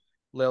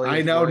 Lily,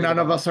 I know none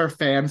of us are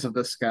fans of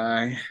this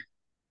guy.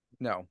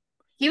 No.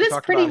 He was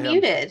pretty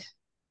muted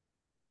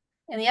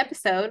in the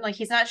episode. Like,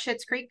 he's not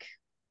Schitt's Creek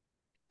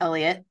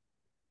Elliot.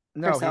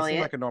 No, he seems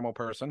like a normal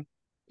person.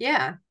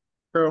 Yeah.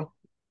 True.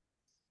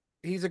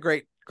 He's a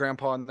great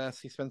grandpa in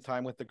this. He spends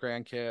time with the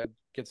grandkid,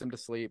 gets him to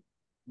sleep,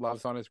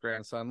 loves on his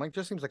grandson. Like,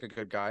 just seems like a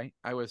good guy.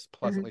 I was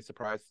pleasantly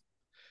surprised.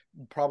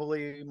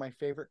 Probably my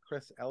favorite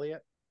Chris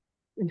Elliott.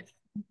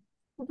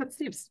 That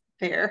seems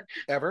fair.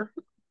 Ever.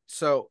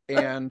 So,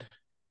 and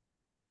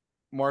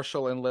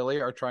Marshall and Lily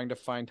are trying to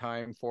find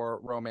time for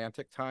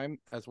romantic time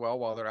as well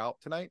while they're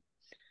out tonight.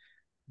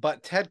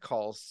 But Ted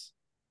calls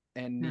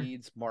and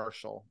needs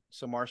Marshall.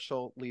 So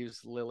Marshall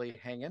leaves Lily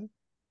hanging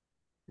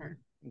and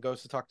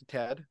goes to talk to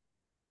Ted.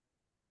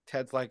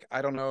 Ted's like,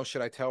 I don't know,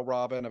 should I tell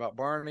Robin about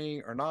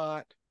Barney or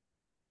not?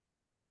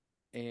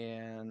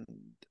 And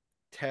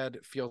Ted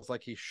feels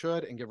like he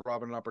should and give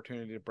Robin an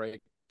opportunity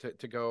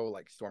to go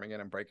like storming in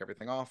and break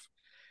everything off.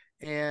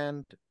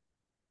 And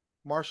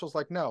Marshall's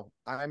like, no,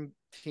 I'm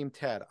Team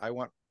Ted. I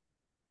want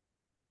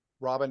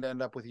Robin to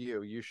end up with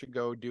you. You should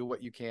go do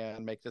what you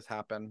can, make this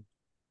happen.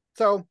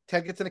 So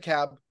Ted gets in a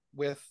cab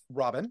with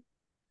Robin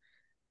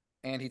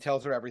and he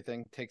tells her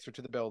everything, takes her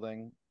to the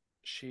building.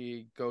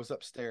 She goes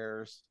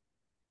upstairs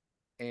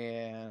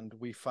and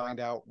we find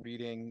out,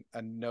 reading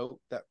a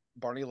note that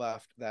Barney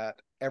left,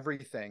 that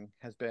everything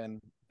has been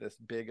this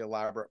big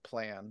elaborate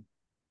plan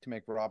to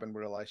make Robin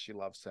realize she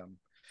loves him.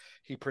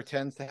 He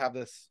pretends to have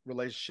this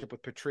relationship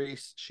with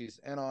Patrice. She's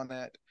in on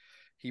it.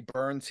 He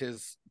burns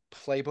his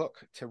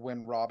playbook to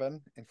win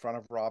Robin in front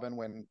of Robin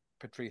when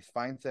Patrice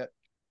finds it,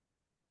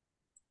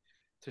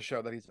 to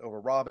show that he's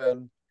over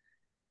Robin.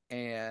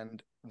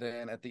 And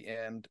then at the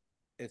end,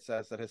 it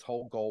says that his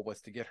whole goal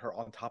was to get her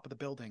on top of the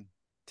building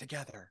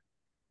together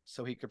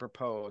so he could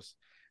propose.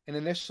 And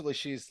initially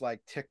she's like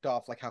ticked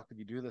off, like, how could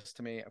you do this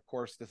to me? Of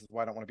course, this is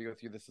why I don't want to be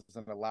with you. This is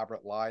an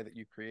elaborate lie that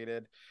you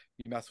created.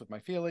 You mess with my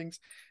feelings.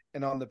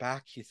 And on the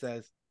back, he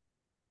says,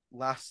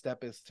 last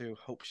step is to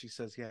hope she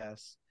says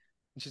yes.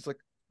 And she's like,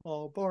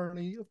 oh,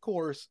 Barney, of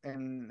course.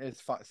 And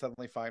is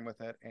suddenly fine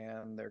with it.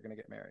 And they're going to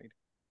get married.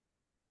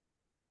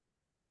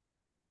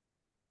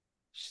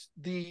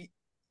 The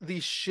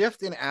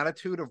shift in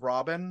attitude of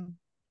Robin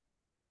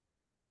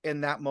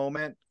in that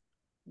moment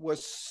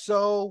was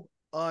so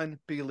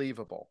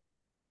unbelievable.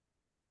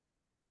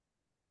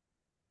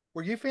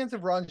 Were you fans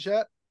of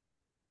Ranjit,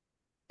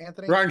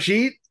 Anthony?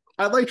 Ranjit?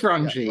 I liked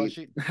Ranjit.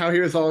 Yeah, how he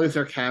was always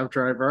their cab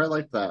driver. I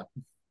like that.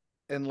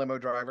 And limo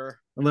driver.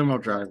 Limo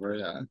driver,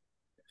 yeah.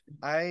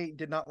 I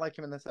did not like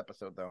him in this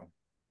episode, though.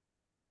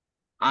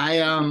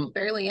 He's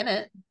barely in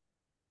it.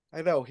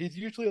 I know. He's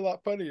usually a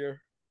lot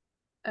funnier.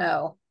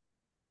 Oh.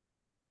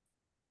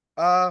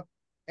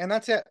 And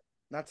that's it.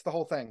 That's the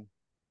whole thing.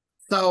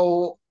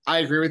 So I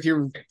agree with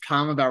you,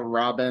 Thom, about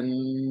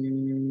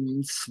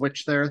Robin's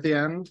switch there at the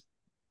end.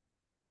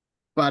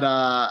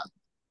 But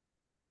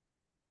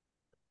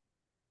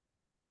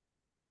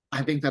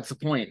I think that's the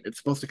point. It's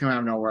supposed to come out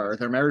of nowhere.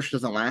 Their marriage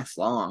doesn't last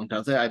long,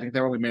 does it? I think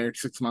they're only married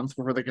 6 months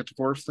before they get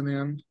divorced in the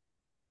end.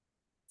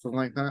 Something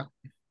like that.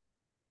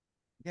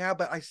 Yeah,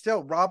 but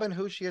Robin,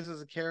 who she is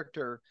as a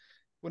character,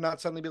 would not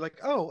suddenly be like,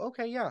 oh,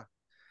 okay, yeah.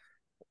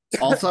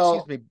 Also,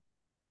 excuse me,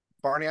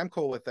 Barney, I'm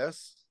cool with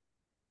this.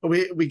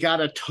 We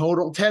got a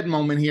total Ted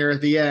moment here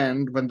at the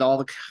end when all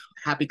the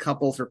happy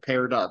couples are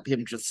paired up.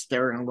 Him just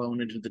staring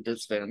alone into the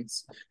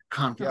distance,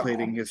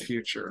 contemplating his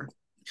future.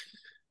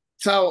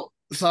 So,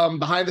 some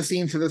behind the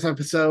scenes of this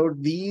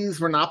episode. These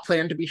were not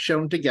planned to be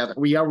shown together.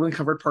 We only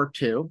covered part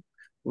 2.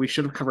 We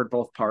should have covered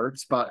both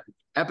parts, but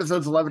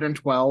episodes 11 and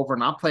 12 were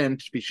not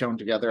planned to be shown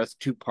together as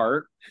a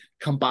 2-part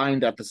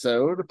combined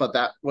episode, but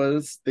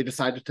they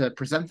decided to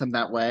present them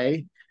that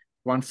way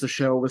once the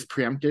show was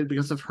preempted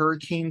because of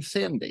Hurricane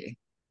Sandy.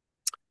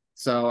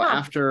 So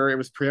after it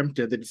was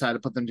preempted, they decided to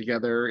put them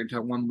together into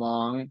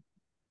one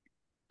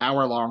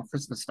hour-long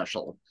Christmas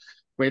special,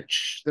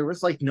 which there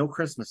was like no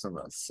Christmas in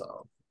this.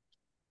 So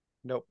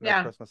nope,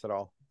 no Christmas at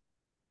all.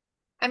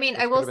 I mean,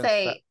 I will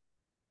say,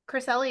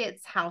 Chris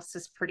Elliott's house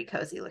is pretty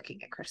cozy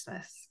looking at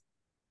Christmas.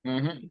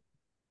 Mm-hmm.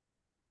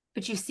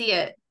 But you see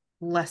it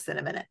less than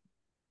a minute.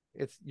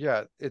 It's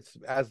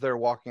as they're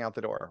walking out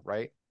the door,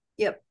 right?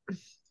 Yep.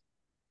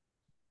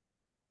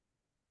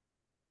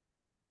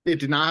 It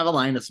did not have a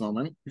Linus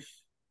moment.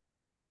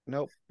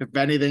 Nope. If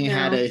anything, it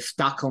had a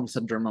Stockholm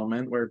Syndrome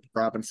moment where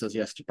Robin says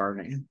yes to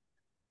Barney.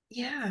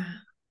 Yeah.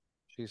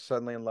 She's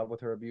suddenly in love with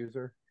her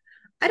abuser.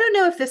 I don't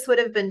know if this would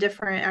have been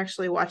different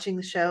actually watching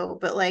the show,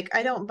 but like,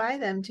 I don't buy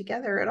them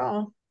together at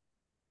all.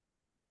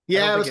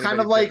 Yeah, it was kind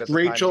of like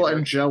Rachel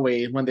and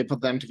Joey when they put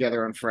them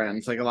together on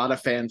Friends. Like, a lot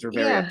of fans were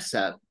very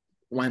upset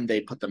when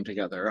they put them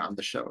together on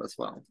the show as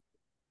well.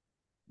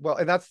 Well,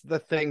 and that's the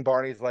thing.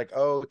 Barney's like,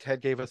 oh,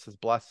 Ted gave us his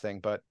blessing,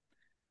 but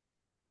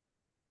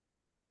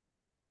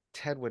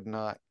Ted would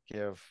not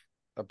give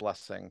a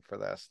blessing for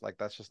this. Like,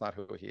 that's just not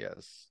who he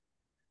is.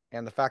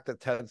 And the fact that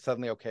Ted's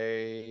suddenly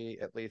okay,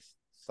 at least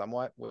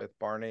somewhat, with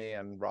Barney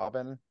and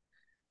Robin,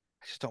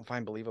 I just don't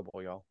find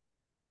believable, y'all.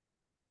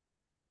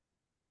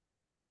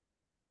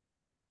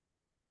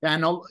 Yeah,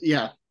 no,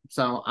 yeah.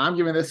 So I'm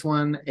giving this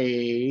one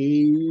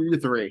a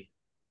 3.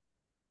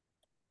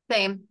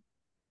 Same.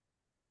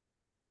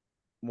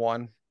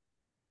 1.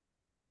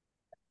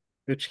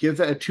 Which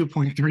gives it a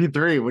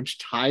 2.33, which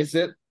ties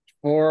it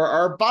for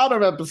our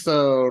bottom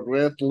episode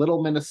with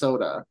Little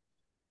Minnesota.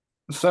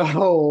 So,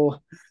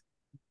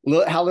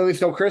 How Lily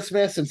Stole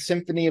Christmas and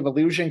Symphony of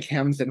Illusion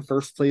comes in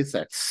first place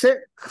at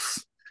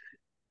 6.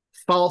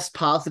 False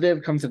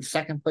Positive comes in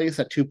second place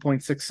at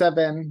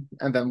 2.67.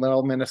 And then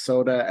Little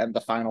Minnesota and The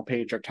Final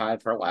Page are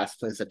tied for last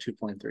place at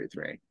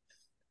 2.33.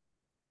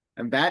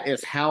 And that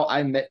is How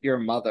I Met Your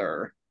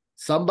Mother.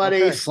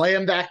 Somebody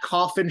slam that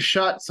coffin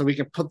shut so we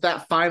can put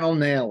that final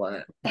nail in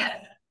it.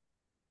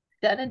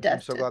 Done and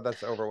dusted. I'm so glad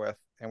that's over with,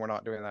 and we're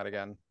not doing that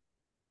again.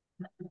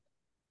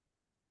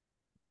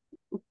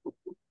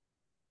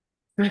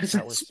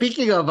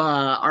 Speaking of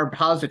our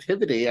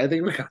positivity, I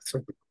think we got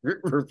some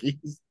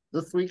reviews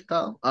this week,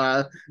 Thom.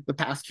 The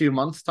past few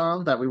months,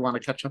 Thom, that we want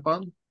to catch up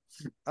on.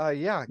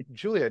 Yeah,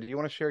 Julia, do you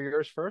want to share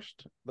yours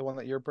first? The one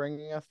that you're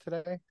bringing us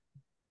today.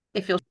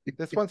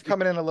 This one's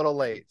coming in a little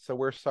late, so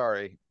we're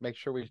sorry. Make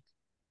sure we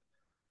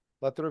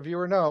let the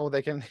reviewer know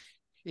they can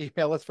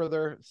email us for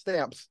their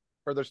stamps,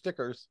 for their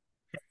stickers.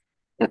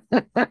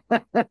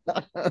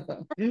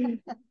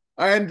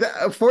 And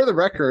for the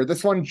record,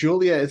 this one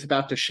Julia is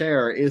about to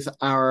share is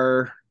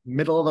our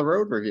middle of the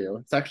road review.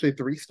 It's actually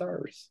 3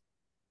 stars.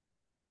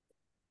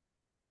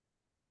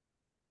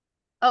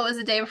 Oh, it was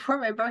the day before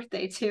my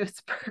birthday too.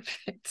 It's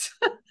perfect.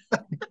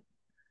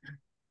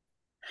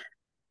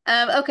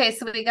 Okay,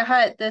 so we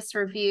got this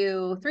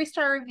review,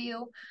 3-star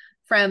review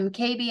from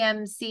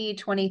KBMC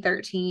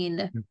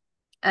 2013.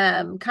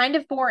 Kind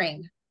of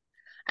boring.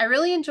 I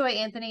really enjoy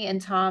Anthony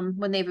and Thom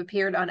when they've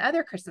appeared on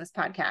other Christmas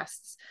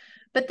podcasts,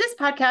 but this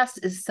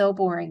podcast is so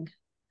boring.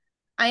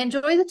 I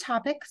enjoy the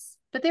topics,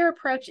 but their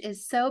approach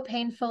is so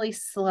painfully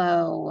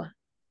slow.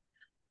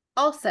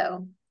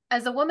 Also,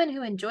 as a woman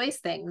who enjoys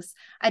things,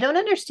 I don't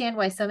understand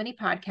why so many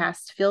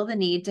podcasts feel the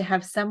need to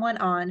have someone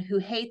on who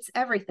hates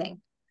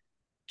everything.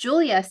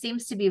 Julia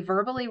seems to be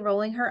verbally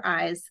rolling her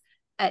eyes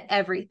at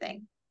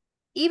everything,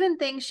 even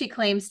things she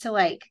claims to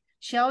like.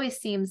 She always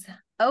seems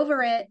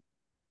over it.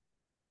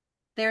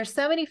 There are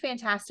so many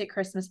fantastic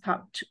Christmas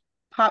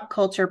pop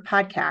culture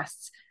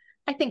podcasts.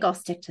 I think I'll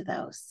stick to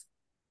those.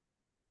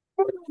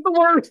 The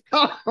worst.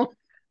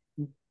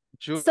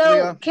 Julia.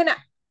 So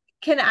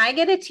can I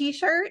get a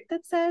t-shirt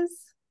that says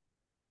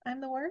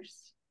I'm the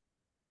worst?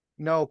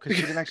 No, because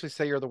you didn't actually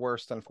say you're the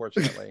worst,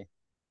 unfortunately.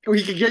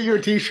 We could get you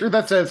a t-shirt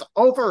that says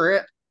over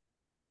it.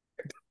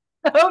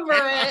 Over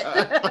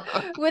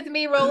it. With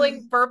me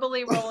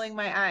verbally rolling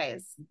my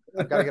eyes.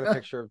 I've got to get a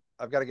picture.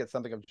 I've got to get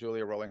something of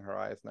Julia rolling her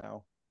eyes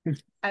now.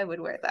 I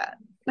would wear that.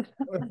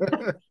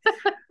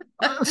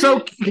 So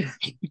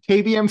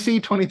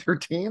KBMC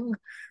 2013.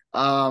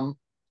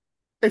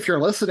 If you're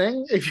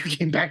listening, if you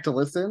came back to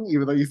listen,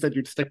 even though you said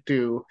you'd stick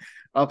to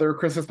other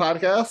Christmas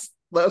podcasts,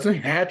 let us know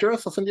your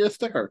address. I'll send you a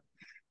sticker.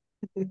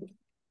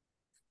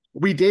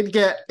 We did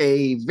get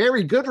a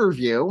very good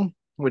review,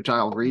 which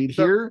I'll read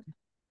here.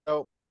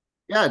 Oh,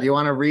 yeah. Do you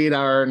want to read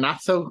our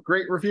not so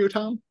great review,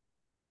 Tom?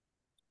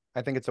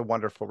 I think it's a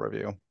wonderful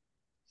review.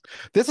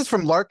 This is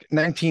from Lark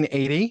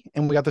 1980,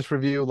 and we got this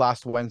review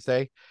last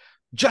Wednesday.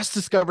 Just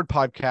discovered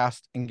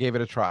podcast and gave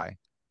it a try.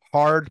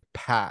 Hard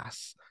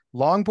pass.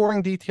 Long,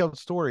 boring, detailed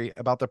story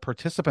about the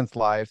participants'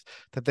 lives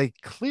that they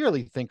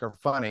clearly think are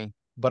funny,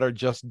 but are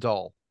just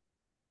dull.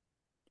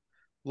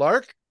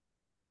 Lark,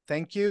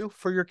 thank you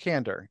for your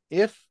candor.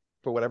 If,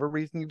 for whatever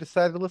reason, you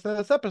decided to listen to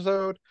this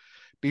episode,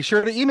 be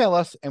sure to email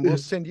us and we'll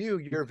send you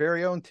your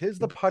very own Tis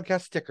the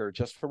Podcast sticker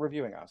just for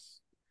reviewing us.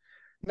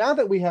 Now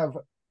that we have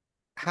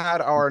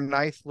had our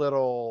nice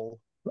little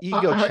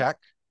ego check.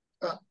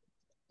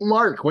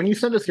 Mark, when you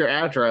send us your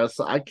address,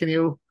 are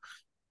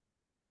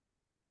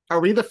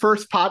we the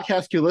first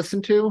podcast you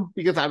listen to?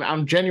 Because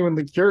I'm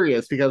genuinely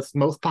curious, because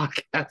most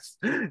podcasts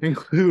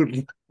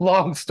include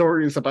long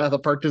stories about the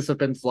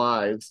participants'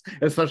 lives,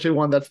 especially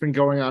one that's been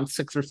going on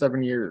 6 or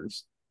 7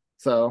 years.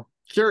 So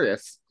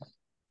curious.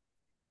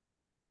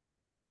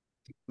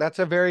 That's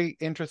a very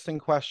interesting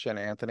question,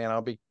 Anthony, and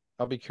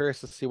I'll be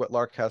curious to see what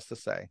Lark has to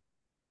say.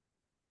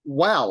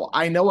 Well,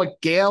 I know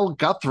what Gail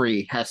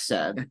Guthrie has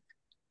said.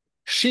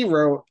 She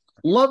wrote,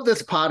 "Love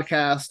this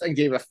podcast," and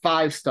gave it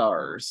 5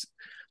 stars.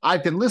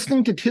 "I've been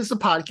listening to Tis the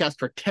Podcast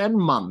for 10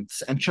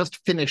 months and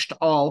just finished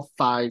all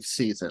 5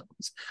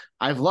 seasons.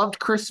 I've loved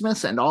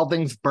Christmas and all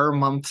things Burr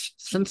months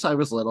since I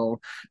was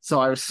little, so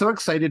I was so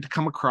excited to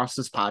come across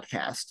this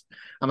podcast.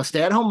 I'm a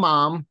stay-at-home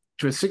mom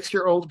to a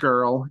 6-year-old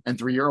girl and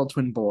 3-year-old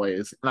twin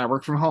boys, and I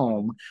work from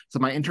home, so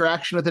my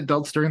interaction with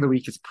adults during the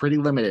week is pretty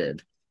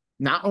limited.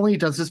 Not only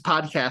does this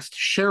podcast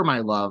share my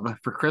love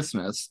for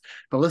Christmas,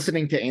 but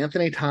listening to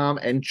Anthony, Tom,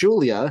 and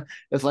Julia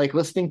is like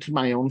listening to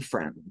my own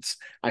friends.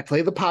 I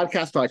play the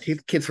podcast while I take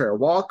the kids for a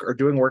walk or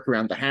doing work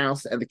around the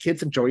house, and the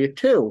kids enjoy it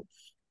too.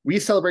 We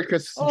celebrate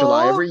Christmas in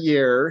July every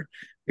year.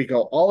 We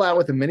go all out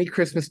with a mini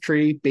Christmas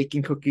tree,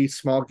 baking cookies,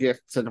 small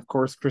gifts, and of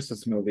course,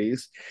 Christmas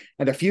movies.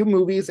 And a few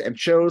movies and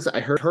shows I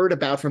heard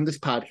about from this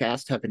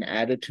podcast have been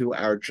added to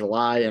our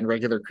July and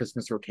regular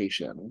Christmas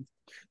rotation.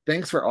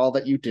 Thanks for all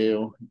that you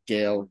do,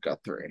 Gail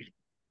Guthrie."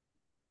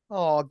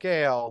 Oh,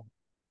 Gail,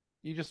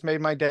 you just made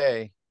my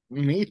day.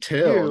 Me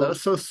too. That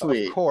was so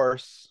sweet. Of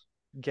course,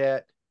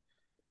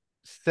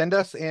 send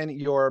us in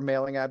your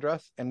mailing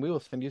address and we will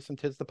send you some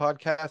Tis the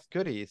Podcast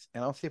goodies.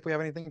 And I'll see if we have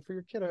anything for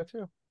your kiddo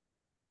too.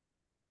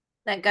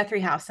 That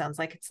Guthrie house sounds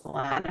like it's a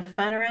lot of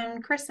fun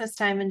around Christmas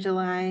time in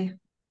July.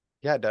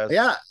 Yeah, it does.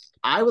 Yeah,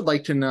 I would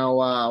like to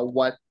know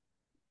what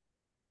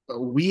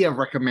we have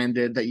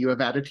recommended that you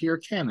have added to your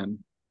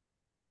canon.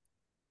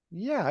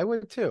 Yeah, I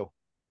would too.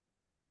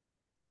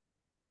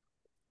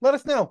 Let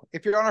us know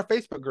if you're on our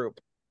Facebook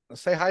group.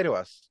 Say hi to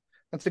us.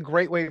 That's a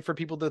great way for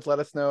people to let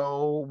us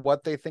know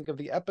what they think of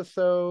the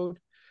episode.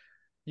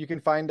 You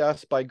can find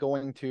us by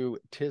going to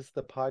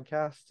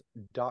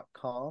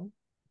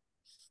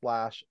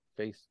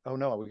tisthepodcast.com/face. Oh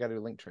no, we got to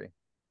do Linktree.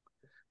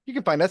 You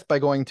can find us by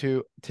going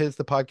to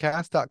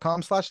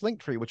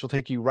tisthepodcast.com/Linktree, which will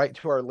take you right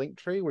to our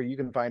Linktree where you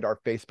can find our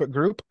Facebook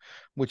group,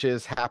 which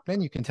is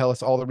happening. You can tell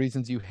us all the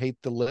reasons you hate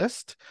the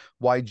list,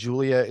 why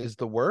Julia is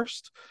the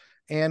worst,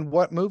 and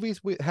what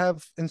movies we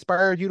have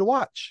inspired you to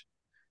watch.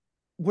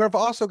 We've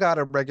also got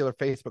a regular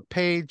Facebook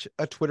page,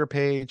 a Twitter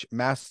page,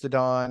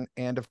 Mastodon,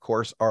 and of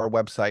course our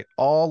website,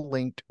 all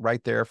linked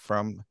right there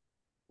from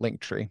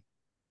Linktree.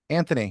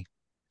 Anthony,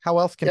 how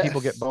else can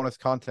people get bonus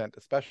content,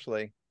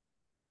 especially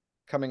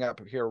coming up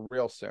here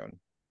real soon?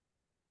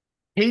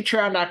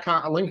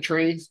 Patreon.com,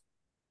 Linktree,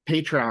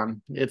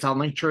 Patreon. It's on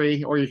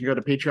Linktree, or you can go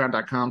to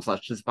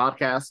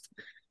patreon.com/thispodcast.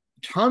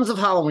 Tons of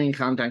Halloween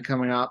content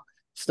coming up.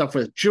 Stuff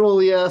with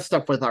Julia,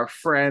 stuff with our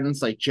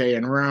friends like Jay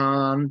and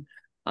Ron,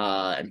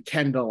 and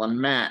Kendall and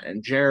Matt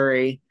and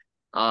Jerry.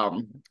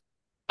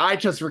 I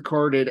just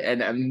recorded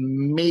an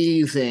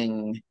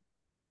amazing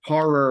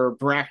horror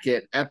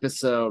bracket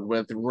episode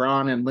with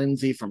Ron and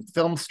Lindsay from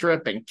Film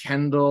Strip and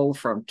Kendall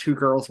from Two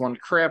Girls, One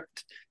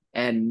Crypt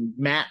and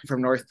Matt from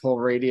North Pole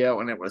Radio,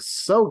 and it was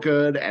so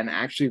good and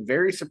actually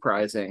very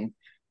surprising.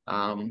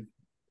 So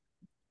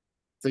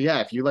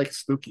yeah, if you like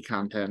spooky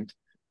content,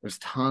 there's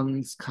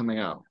tons coming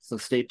up, so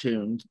stay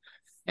tuned.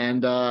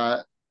 And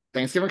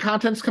Thanksgiving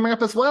content's coming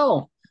up as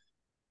well,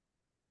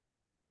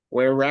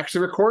 where we're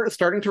actually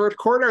starting to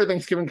record our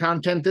Thanksgiving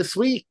content this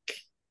week.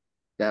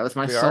 That was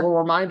my subtle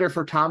reminder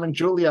for Tom and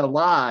Julia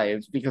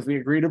live, because we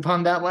agreed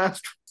upon that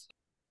last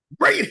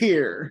right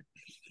here.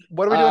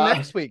 What are we doing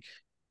next week?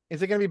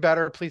 Is it going to be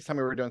better? Please tell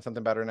me we're doing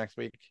something better next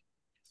week.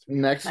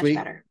 Next Much week,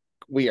 better.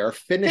 We are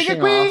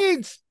finishing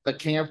off the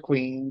King of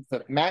Queens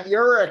with Matt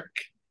Urich.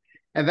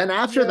 And then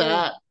after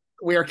that,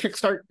 we are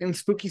kickstarting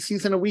spooky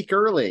season a week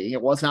early.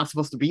 It was not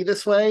supposed to be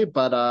this way,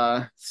 but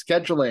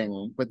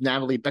scheduling with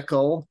Natalie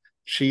Bickle,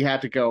 she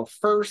had to go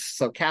first,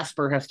 so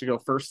Casper has to go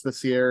first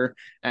this year,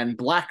 and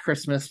Black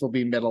Christmas will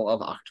be middle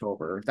of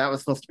October. That was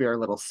supposed to be our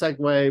little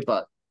segue,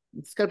 but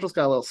the schedule's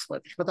got a little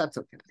switch, but that's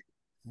okay.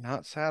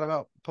 Not sad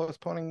about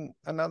postponing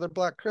another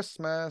Black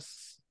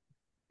Christmas.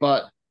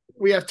 But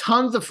we have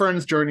tons of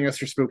friends joining us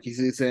for spooky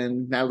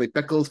season. Natalie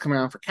Bickle's coming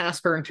on for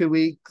Casper in 2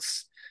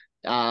 weeks.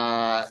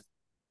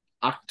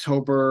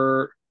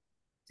 October,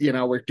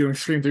 we're doing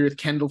Scream 3 with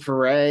Kendall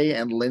Foray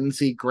and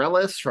Lindsay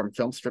Grillis from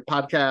Filmstrip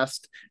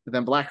Podcast. And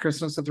then Black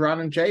Christmas with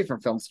Ron and Jay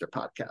from Filmstrip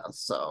Podcast.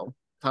 So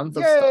tons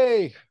of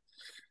stuff.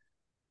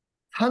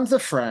 Tons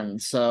of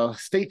friends. So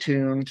stay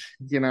tuned.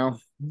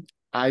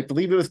 I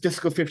believe it was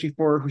Disco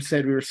 54 who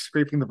said we were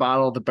scraping the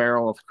bottom of the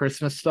barrel of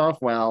Christmas stuff.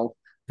 Well,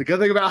 the good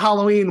thing about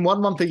Halloween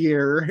 1 month a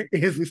year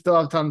is we still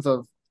have tons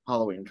of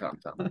Halloween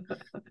content,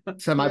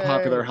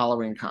 semi-popular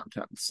Halloween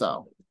content.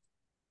 So,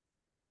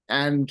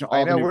 and all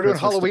I know we're doing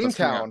Halloween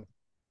Town.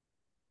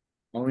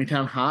 Halloween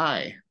Town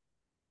High.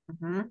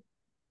 Mm-hmm.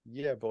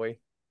 Yeah, boy.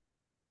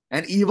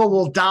 And Evil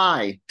Will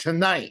Die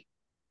tonight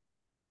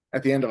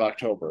at the end of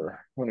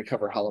October when we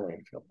cover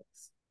Halloween films.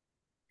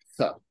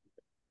 So,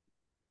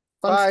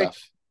 fun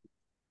stuff.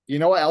 You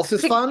know what else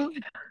is fun?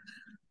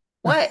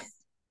 What?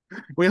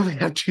 We only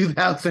have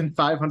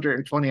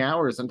 2,520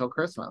 hours until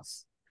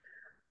Christmas.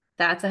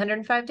 That's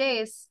 105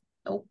 days.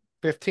 Oh.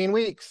 15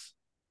 weeks.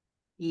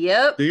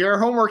 Yep. Do your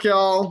homework,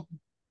 y'all.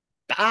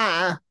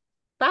 Bye.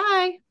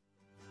 Bye.